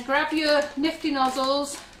 and then grab your nifty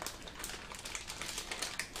nozzles.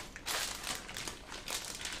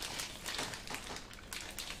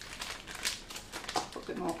 Put a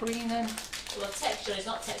bit more green in. Well, texture is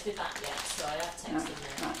not texted back yet, so I have texted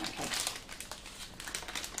them. Right, okay.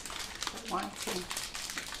 White in.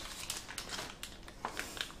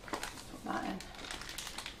 Put that in.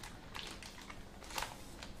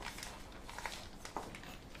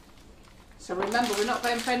 So remember, we're not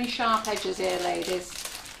going for any sharp edges here, ladies.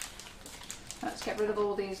 Let's get rid of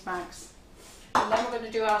all these bags. And then we're going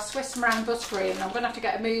to do our Swiss meringue buttery, and I'm going to have to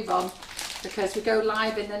get a move on because we go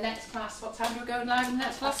live in the next class. What time do we go live in the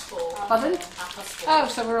next class? 4:30. Pardon? 4:30. Oh,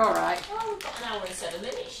 so we're all right. Oh, we've got an hour and 7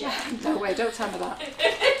 minutes, yeah. No way, don't tell me that.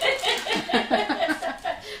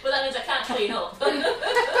 Well, that means I can't clean up.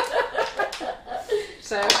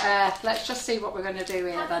 So let's just see what we're going to do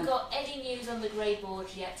here Haven't then. got any news on the grey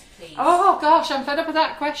boards yet, please. Oh gosh, I'm fed up with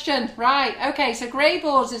that question. Right, okay, so grey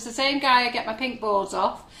boards is the same guy I get my pink boards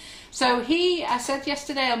off. So I said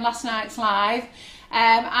yesterday on last night's live,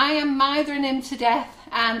 I am mithering him to death,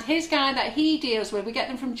 and his guy that he deals with, we get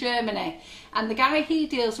them from Germany, and the guy he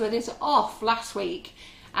deals with is off last week,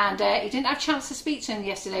 and he didn't have a chance to speak to him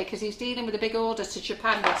yesterday because he's dealing with a big order to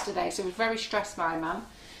Japan yesterday, so he was very stressed, my man.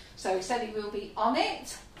 So he said he will be on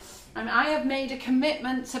it, and I have made a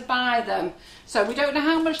commitment to buy them. So we don't know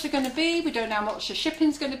how much they're going to be, we don't know how much the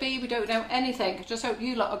shipping's going to be, we don't know anything. I just hope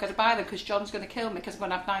you lot are going to buy them because John's going to kill me because I'm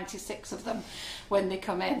going to have 96 of them when they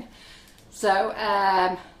come in. So,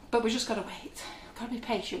 but we just got to wait. Got to be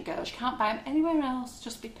patient, girls. You can't buy them anywhere else,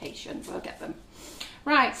 just be patient, we'll get them.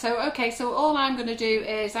 Right, so okay, so all I'm going to do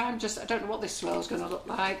is, I don't know what this swirl's going to look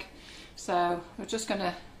like. So we're just going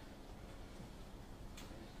to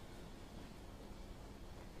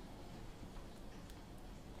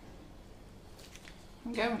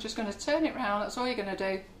I'm just going to turn it round, that's all you're going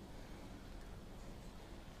to do.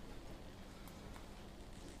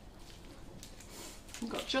 I've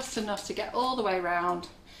got just enough to get all the way round.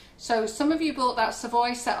 So some of you bought that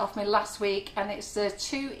Savoy set off me last week, and it's the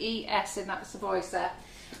 2ES in that Savoy set.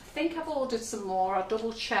 I think I've ordered some more, I'll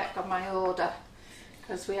double check on my order,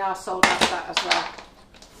 because we are sold out of that as well.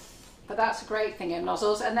 But that's a great thing in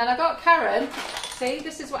nozzles. And then I got Karen, see,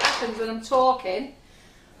 this is what happens when I'm talking.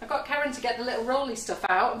 I got Karen to get the little rolly stuff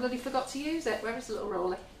out, and bloody forgot to use it. Where is the little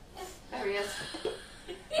rolly? There he is.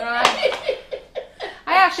 Right.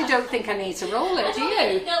 I actually don't think I need to roll it, do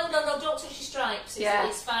you? No, don't touch your stripes.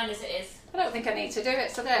 It's fine as it is. I don't think I need to do it,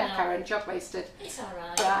 so there, no. Karen, job wasted. It's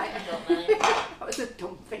alright. Right. I don't mind. That was a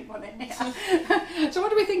dumb thing, wasn't it? So what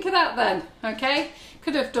do we think of that then? Okay,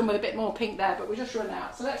 could have done with a bit more pink there, but we just run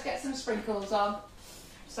out. So let's get some sprinkles on.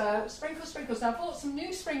 So sprinkles. Now I bought some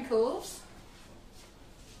new sprinkles.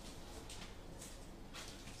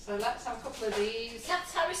 So let's have a couple of these. Kat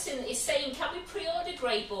Harrison is saying, can we pre-order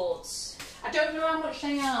grey boards? I don't know how much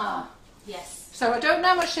they are. Yes. So I don't know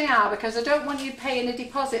how much they are because I don't want you paying a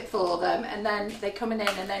deposit for them and then they coming in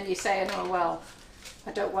and then you're saying, oh well,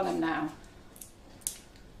 I don't want them now.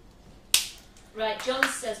 Right, John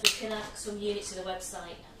says we can add some units to the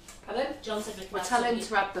website. Pardon? John said we can we'll add tell him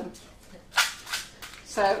to add them.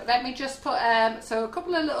 So let me just put so a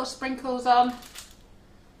couple of little sprinkles on.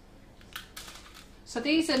 So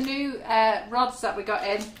these are new rods that we got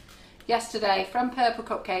in yesterday from Purple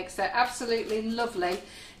Cupcakes. They're absolutely lovely.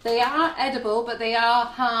 They are edible, but they are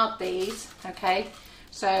hard, these, okay?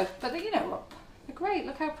 So, but you know what? They're great.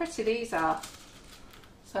 Look how pretty these are.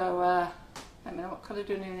 So, let me know, what colour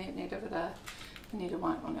do we need over there? We need a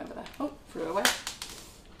white one over there. Oh, threw away.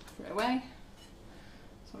 Threw away.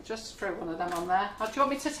 So we'll just throw one of them on there. Oh, do you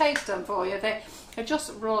want me to taste them for you? They're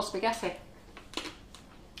just raw spaghetti.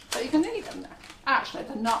 But you can eat them there. Actually,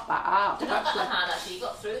 they're not that hard. They're not that hard, actually. You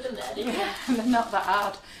got through them there, didn't you? Yeah, they're not that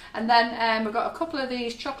hard. And then we've got a couple of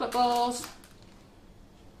these chocolate balls.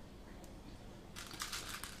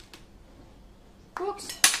 Whoops.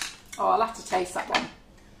 Oh, I'll have to taste that one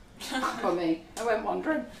for me. I went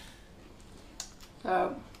wandering.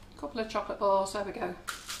 So, a couple of chocolate balls. There we go.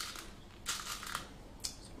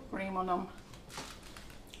 Green one on.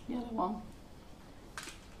 Yellow one.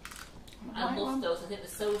 I love those. I think they're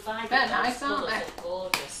so vibrant. They're nice, aren't they? They're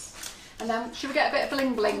gorgeous. And then should we get a bit of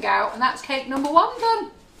bling bling out? And that's cake number 1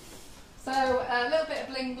 done. So a little bit of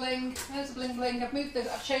bling bling. There's a bling bling.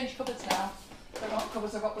 I've changed cupboards now. So what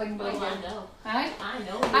cupboards I've got bling bling in. I know. Hey? I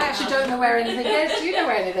know. I actually don't know where anything is. Do you know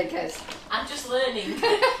where anything is? I'm just learning. When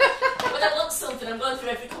I want something, I'm going through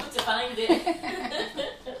every cupboard to find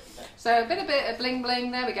it. So a bit of bling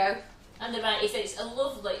bling. There we go. And they're right, it's a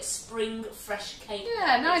lovely spring fresh cake.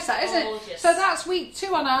 Yeah, nice that, isn't it? So that's week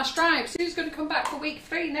 2 on our stripes. Who's going to come back for week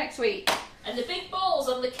 3 next week? And the big balls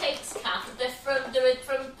on the cakes, Kath, they're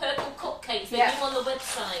from Purple Cupcakes. They're new on the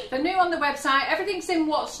website. They're new on the website. Everything's in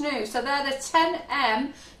what's new. So they're the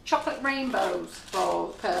 10M chocolate rainbows ball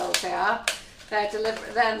pearls. They are. They're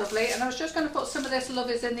lovely. And I was just going to put some of this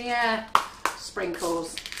love is in the air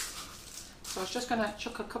sprinkles. So I was just going to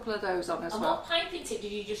chuck a couple of those on as well. And what piping tip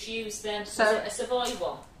did you just use then? So, was it a Savoy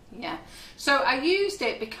one? Yeah. So I used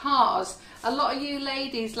it because a lot of you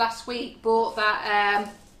ladies last week bought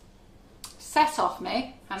that set off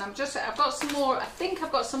me, and I've got some more. I think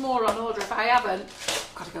I've got some more on order. If I haven't,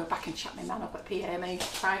 I've got to go back and chat my man up at PME.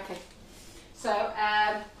 Crikey. So,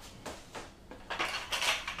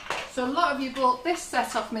 so a lot of you bought this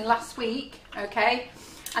set off me last week, okay?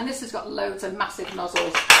 And this has got loads of massive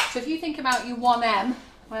nozzles. So if you think about your 1M,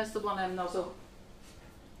 where's the 1M nozzle?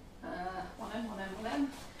 1M.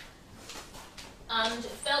 And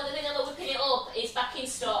Phil, the thing on the whipping it up is back in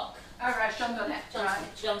stock. All right, John done it.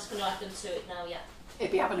 John's going to add them to it now, yeah. He'll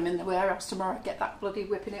be having them in the warehouse tomorrow. Get that bloody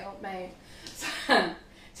whipping it up made.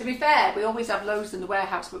 To be fair, we always have loads in the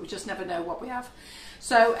warehouse, but we just never know what we have.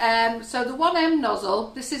 So, so the 1M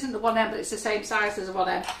nozzle, this isn't the 1M, but it's the same size as the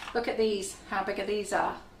 1M. Look at these, how big these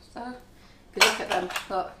are. So, if you look at them,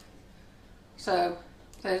 look. So,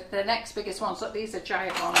 the next biggest ones, look, these are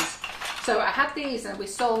giant ones. So I had these and we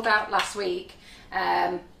sold out last week,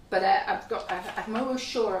 but I'm almost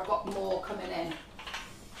sure I've got more coming in.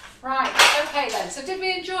 Right, okay then, so did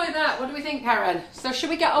we enjoy that? What do we think, Karen? So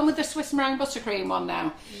should we get on with the Swiss meringue buttercream one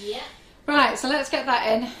now? Yeah. Right, so let's get that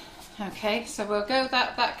in. Okay, so we'll go,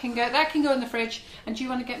 that can go in the fridge. And do you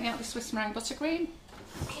want to get me out the Swiss meringue buttercream?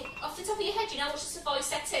 Okay, off the top of your head, do you know what the Savoy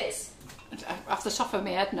set is? Off the top of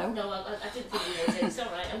my head, no. No, I didn't think you did. It's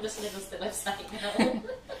alright, I'm just going to go to the website now.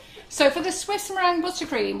 So for the Swiss meringue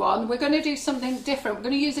buttercream one, we're going to do something different. We're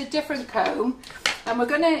going to use a different comb, and we're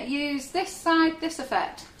going to use this side, this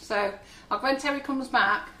effect. So when Terry comes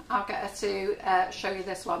back, I'll get her to show you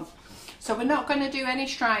this one. So we're not going to do any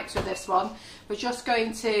stripes with this one. We're just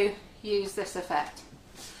going to use this effect.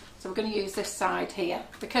 So we're going to use this side here,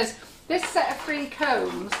 because this set of 3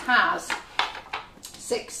 combs has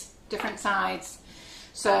 6 different sides.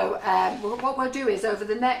 So what we'll do is over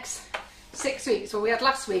the next 6 weeks, well, we had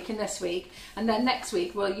last week and this week, and then next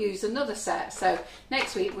week we'll use another set. So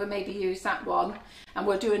next week we'll maybe use that one, and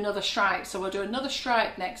we'll do another stripe. So we'll do another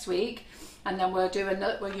stripe next week, and then we'll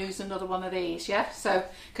use another one of these. Yeah. So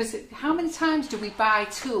because how many times do we buy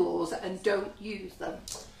tools and don't use them?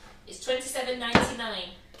 It's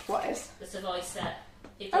 $27.99. What is the Savoy set?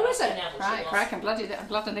 Oh, is it? Right, crack. I'm glad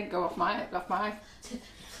I didn't go off my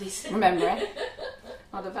memory.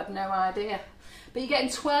 I'd have had no idea. But you're getting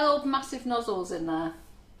 12 massive nozzles in there.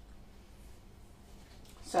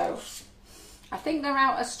 So I think they're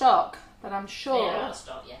out of stock, but I'm sure. They're out of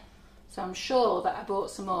stock, yeah. So I'm sure that I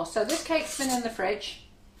bought some more. So this cake's been in the fridge.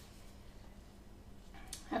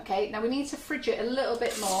 Okay, now we need to fridge it a little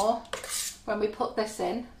bit more when we put this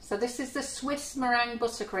in. So this is the Swiss meringue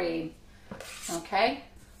buttercream. Okay.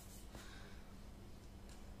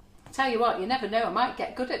 I'll tell you what, you never know, I might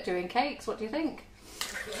get good at doing cakes. What do you think?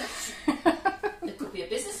 There could be a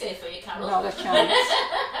business here for you, Carol. Not a chance.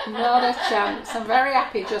 Not a chance. I'm very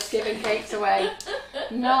happy just giving cakes away.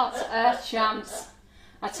 Not a chance.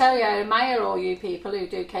 I tell you, I admire all you people who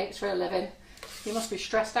do cakes for a living. You must be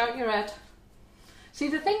stressed out your head. See,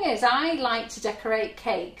 the thing is, I like to decorate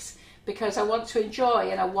cakes because I want to enjoy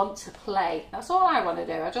and I want to play. That's all I want to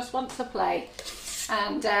do. I just want to play.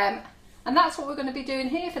 And that's what we're going to be doing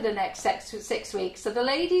here for the next 6 weeks. So the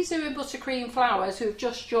ladies who are in Buttercream Flowers who have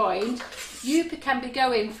just joined, you can be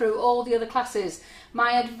going through all the other classes.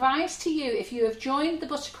 My advice to you, if you have joined the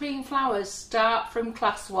Buttercream Flowers, start from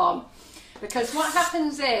class 1. Because what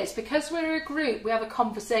happens is, because we're a group, we have a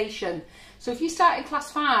conversation. So if you start in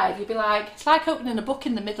class 5, you'd be like, it's like opening a book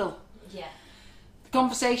in the middle. Yeah. The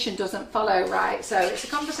conversation doesn't follow, right? So it's a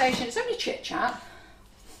conversation, it's only chit chat,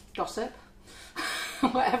 gossip.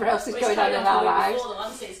 Whatever else is going on in our lives.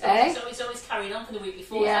 It's always carrying on from the week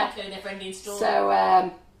before. Yeah. It's like a never-ending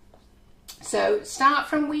story. So start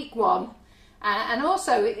from week 1, and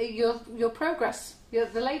also your progress.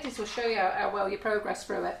 The ladies will show you how well you progress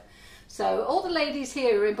through it. So all the ladies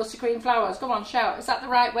here who are in Buttercream Flowers, go on, shout. Is that the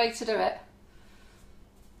right way to do it?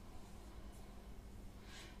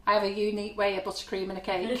 I have a unique way of buttercreaming a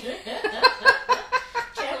cake.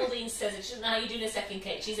 Geraldine says it shouldn't know how you're doing a second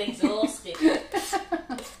cake. She's exhausted.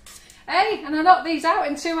 Hey, and I knocked these out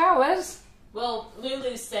in 2 hours. Well,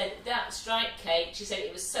 Lulu said that stripe cake, she said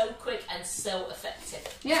it was so quick and so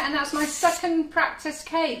effective. Yeah, and that's my second practice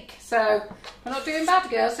cake. So we're not doing bad,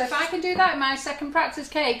 girls. So if I can do that in my second practice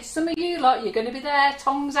cake, some of you lot, you're going to be there,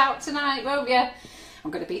 tongs out tonight, won't you?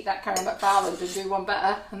 I'm going to beat that Karen McFarland and do one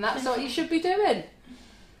better. And that's what you should be doing.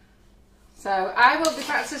 So I won't be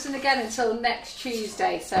practicing again until next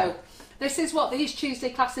Tuesday. So this is what these Tuesday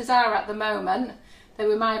classes are at the moment. They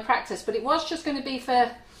were my practice, but it was just going to be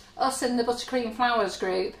for us in the Buttercream Flowers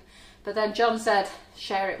group. But then John said,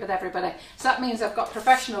 share it with everybody. So that means I've got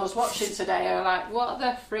professionals watching today who are like, what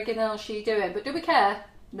the friggin' hell is she doing? But do we care?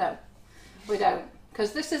 No, we don't.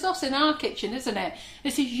 Because this is us in our kitchen, isn't it?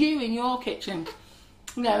 This is you in your kitchen.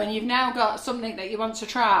 No, and you've now got something that you want to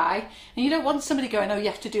try, and you don't want somebody going, oh, you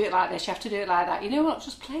have to do it like this, you have to do it like that. You know what?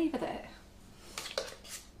 Just play with it.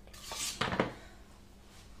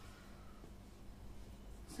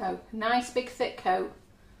 So, nice big thick coat.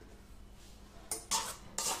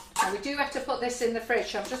 Now we do have to put this in the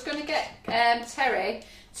fridge, so I'm just going to get Terry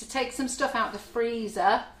to take some stuff out of the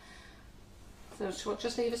freezer. So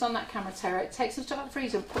just leave us on that camera, Terry. Take some stuff out of the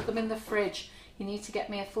freezer and put them in the fridge. You need to get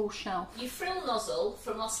me a full shelf. Your frill nozzle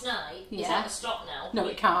from last night is out of stock now. No,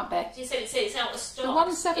 it can't be. You said it's out of stock. The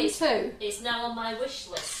 172? It's now on my wish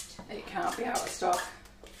list. It can't be out of stock.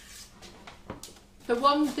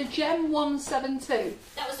 The Gem 172.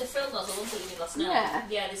 That was the frill nozzle, wasn't it, you did last night? Yeah.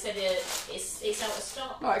 Yeah, they said it's out of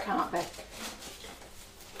stock. Oh, it can't be.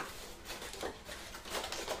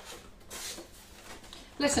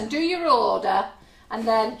 Listen, do your order, and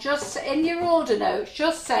then just in your order notes,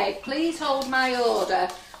 just say, please hold my order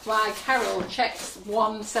while Carol checks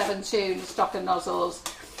 172 stock and nozzles.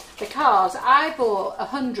 Because I bought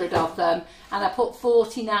 100 of them and I put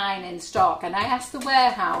 49 in stock, and I asked the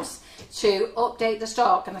warehouse to update the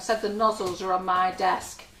stock, and I said the nozzles are on my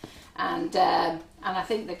desk, and I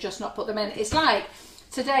think they've just not put them in. It's like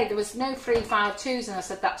today there was no 352s, and I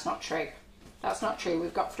said that's not true. That's not true.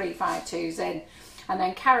 We've got 352s in. And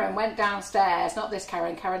then Karen went downstairs, not this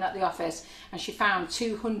Karen, Karen at the office, and she found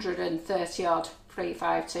 230 odd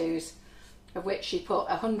 352s, of which she put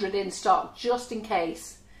 100 in stock just in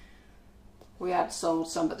case we had sold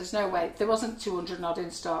some, but there's no way. There wasn't 200 odd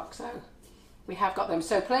in stock, so we have got them.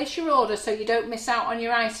 So place your order so you don't miss out on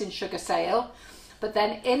your icing sugar sale. But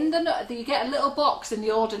then in you get a little box in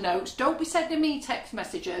the order notes. Don't be sending me text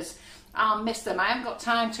messages. I'll miss them. I haven't got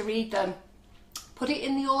time to read them. Put it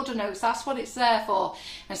in the order notes. That's what it's there for.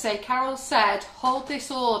 And say, Carol said, hold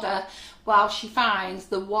this order while she finds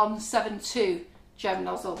the 172 gem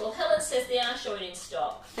nozzle. Well, Helen says they are showing in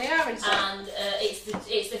stock. They are in stock. And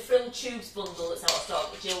it's the frill tubes bundle that's out of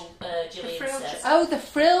stock. Gillian says. Oh, the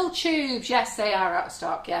frill tubes. Yes, they are out of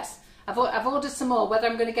stock. Yes, I've ordered some more. Whether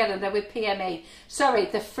I'm going to get them, they're with PME. Sorry,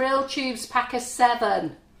 the frill tubes pack of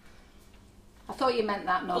 7. I thought you meant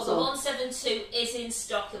that nozzle. Well, the 172 is in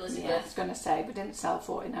stock, Elizabeth. Yeah, I was going to say, we didn't sell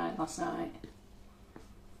 49 last night.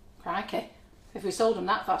 Crikey. If we sold them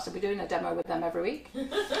that fast, I'd be doing a demo with them every week.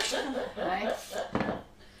 Right.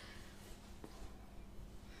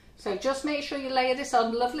 So just make sure you layer this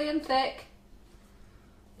on lovely and thick.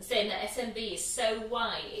 I'm saying that SMB is so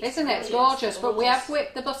white. Isn't it? It's gorgeous. But we have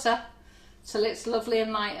whipped the butter till it's lovely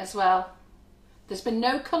and light as well. There's been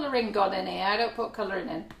no colouring gone in here. I don't put colouring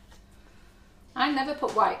in. I never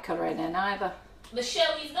put white colouring in either.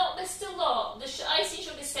 Michelle, you've not missed a lot. The icing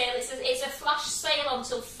sugar sale, it says it's a flash sale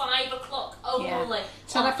until 5 o'clock only. Yeah.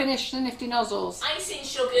 So I finished the nifty nozzles. Icing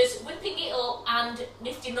sugars, whipping it up, and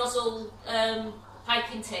nifty nozzle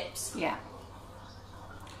piping tips. Yeah.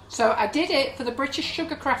 So I did it for the British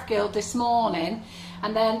Sugar Craft Guild this morning,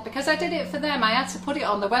 and then because I did it for them, I had to put it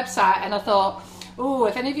on the website, and I thought, oh,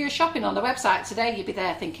 if any of you are shopping on the website today, you'd be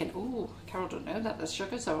there thinking, oh, Carol don't know that the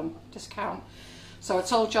sugars are on discount. So I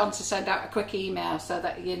told John to send out a quick email so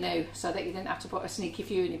that you knew, so that you didn't have to put a sneaky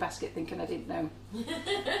few in your basket thinking I didn't know.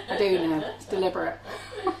 I do know, it's deliberate.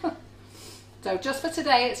 So just for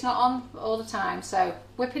today, it's not on all the time. So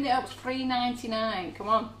whipping it up is $3.99. Come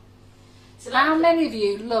on. So how many of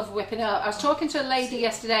you love whipping it up? I was talking to a lady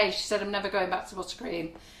yesterday. She said, I'm never going back to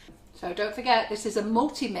buttercream. So don't forget, this is a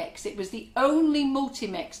multi-mix. It was the only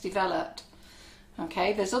multi-mix developed.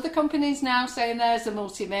 Okay, there's other companies now saying there's a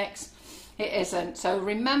multi-mix. It isn't. So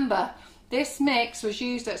remember, this mix was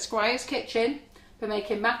used at Squire's Kitchen for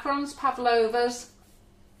making macarons, pavlovas,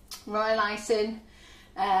 royal icing,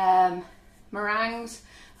 meringues,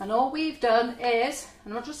 and all we've done is,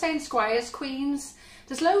 I'm not just saying Squire's, Queen's,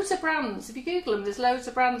 there's loads of brands. If you Google them, there's loads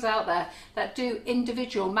of brands out there that do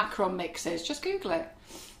individual macaron mixes. Just Google it.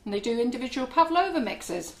 And they do individual pavlova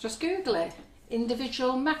mixes. Just Google it.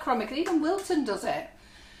 Individual macaron mix. Even Wilton does it.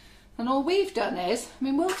 And all we've done is, I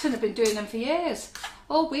mean, Wilton have been doing them for years.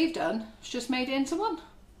 All we've done is just made it into one.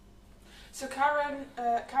 So Karen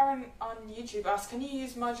on YouTube asked, can you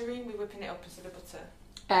use margarine with whipping it up instead of butter?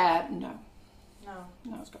 No.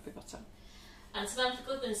 No, it's got to be butter. And Samantha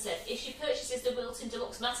Goodman said, if she purchases the Wilton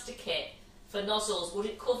Deluxe Master Kit for nozzles, would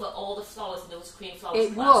it cover all the flowers in the Buttercream Flowers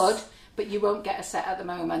It class? would, but you won't get a set at the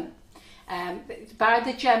moment. Buy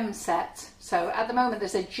the gem set. So at the moment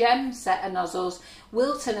there's a gem set of nozzles.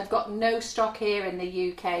 Wilton have got no stock here in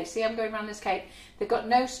the UK. See, I'm going around this cake. They've got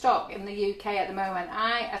no stock in the UK at the moment.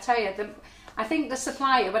 I tell you, I think the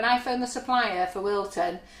supplier, when I phoned the supplier for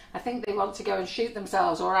Wilton, I think they want to go and shoot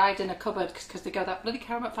themselves or hide in a cupboard because they go, that bloody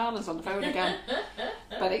Karen McFarlane's on the phone again.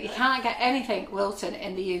 But you can't get anything Wilton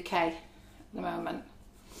in the UK at the moment.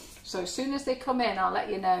 So as soon as they come in, I'll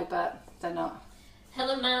let you know, but they're not.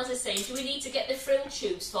 Helen Miles is saying, do we need to get the frill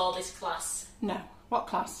tubes for this class? No. What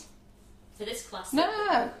class? For this class? No.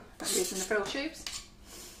 Not using the frill tubes.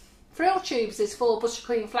 Frill tubes is for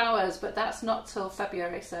buttercream flowers, but that's not till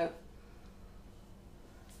February, so...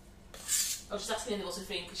 I was just asking in the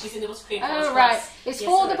buttercream, because she's in the buttercream flowers Oh, right. class. It's Yes,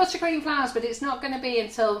 for sorry. the buttercream flowers, but it's not going to be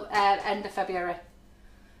until end of February.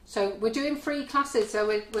 So we're doing free classes, so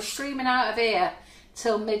we're streaming out of here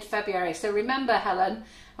till mid-February. So remember, Helen,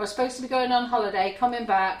 I was supposed to be going on holiday, coming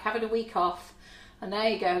back, having a week off, and there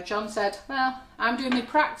you go. John said, well, I'm doing my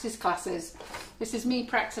practice classes. This is me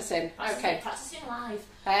practicing. Okay. Practicing live.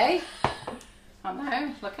 Hey? I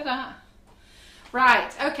know, look at that.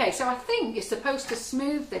 Right, okay, so I think you're supposed to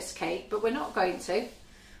smooth this cake, but we're not going to.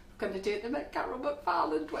 We're going to do it the Carol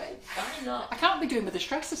McFarland way. Why not? I can't be doing with the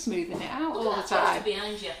stress of smoothing it out Look all at the that time. poster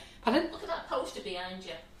behind you. Pardon? Look at that poster behind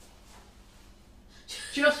you.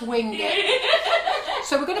 Just wing it.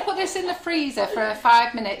 So we're going to put this in the freezer for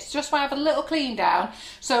 5 minutes, just while I have a little clean down.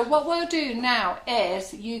 So what we'll do now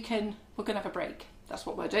is we're going to have a break. That's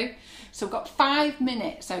what we'll do. So we've got 5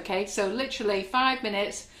 minutes, okay? So literally 5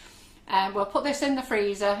 minutes. And we'll put this in the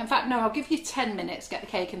freezer. In fact, no, I'll give you 10 minutes to get the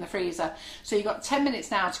cake in the freezer. So you've got 10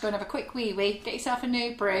 minutes now to go and have a quick wee-wee, get yourself a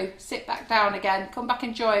new brew, sit back down again, come back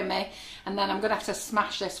and join me. And then I'm going to have to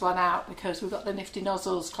smash this one out because we've got the Nifty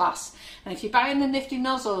Nozzles class. And if you're buying the Nifty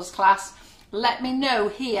Nozzles class, let me know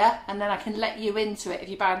here and then I can let you into it if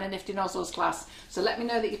you're buying the Nifty Nozzles class. So let me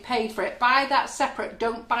know that you paid for it. Buy that separate,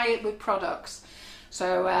 don't buy it with products.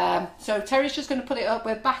 So, so Terry's just going to put it up.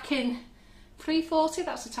 We're back in 3:40,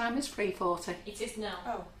 that's the time, it's 3:40. It is now.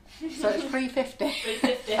 Oh. So it's 3:50.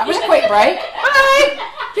 3:50. That was a quick break. Bye!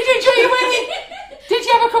 Did you enjoy your wee? Did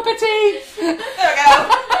you have a cup of tea? There we go.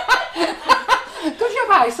 Good job,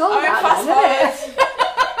 I saw I'm that fast then, isn't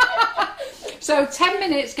it? So 10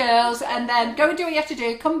 minutes, girls, and then go and do what you have to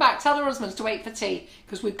do. Come back, tell the husbands to wait for tea,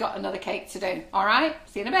 because we've got another cake to do. All right?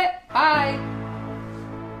 See you in a bit. Bye.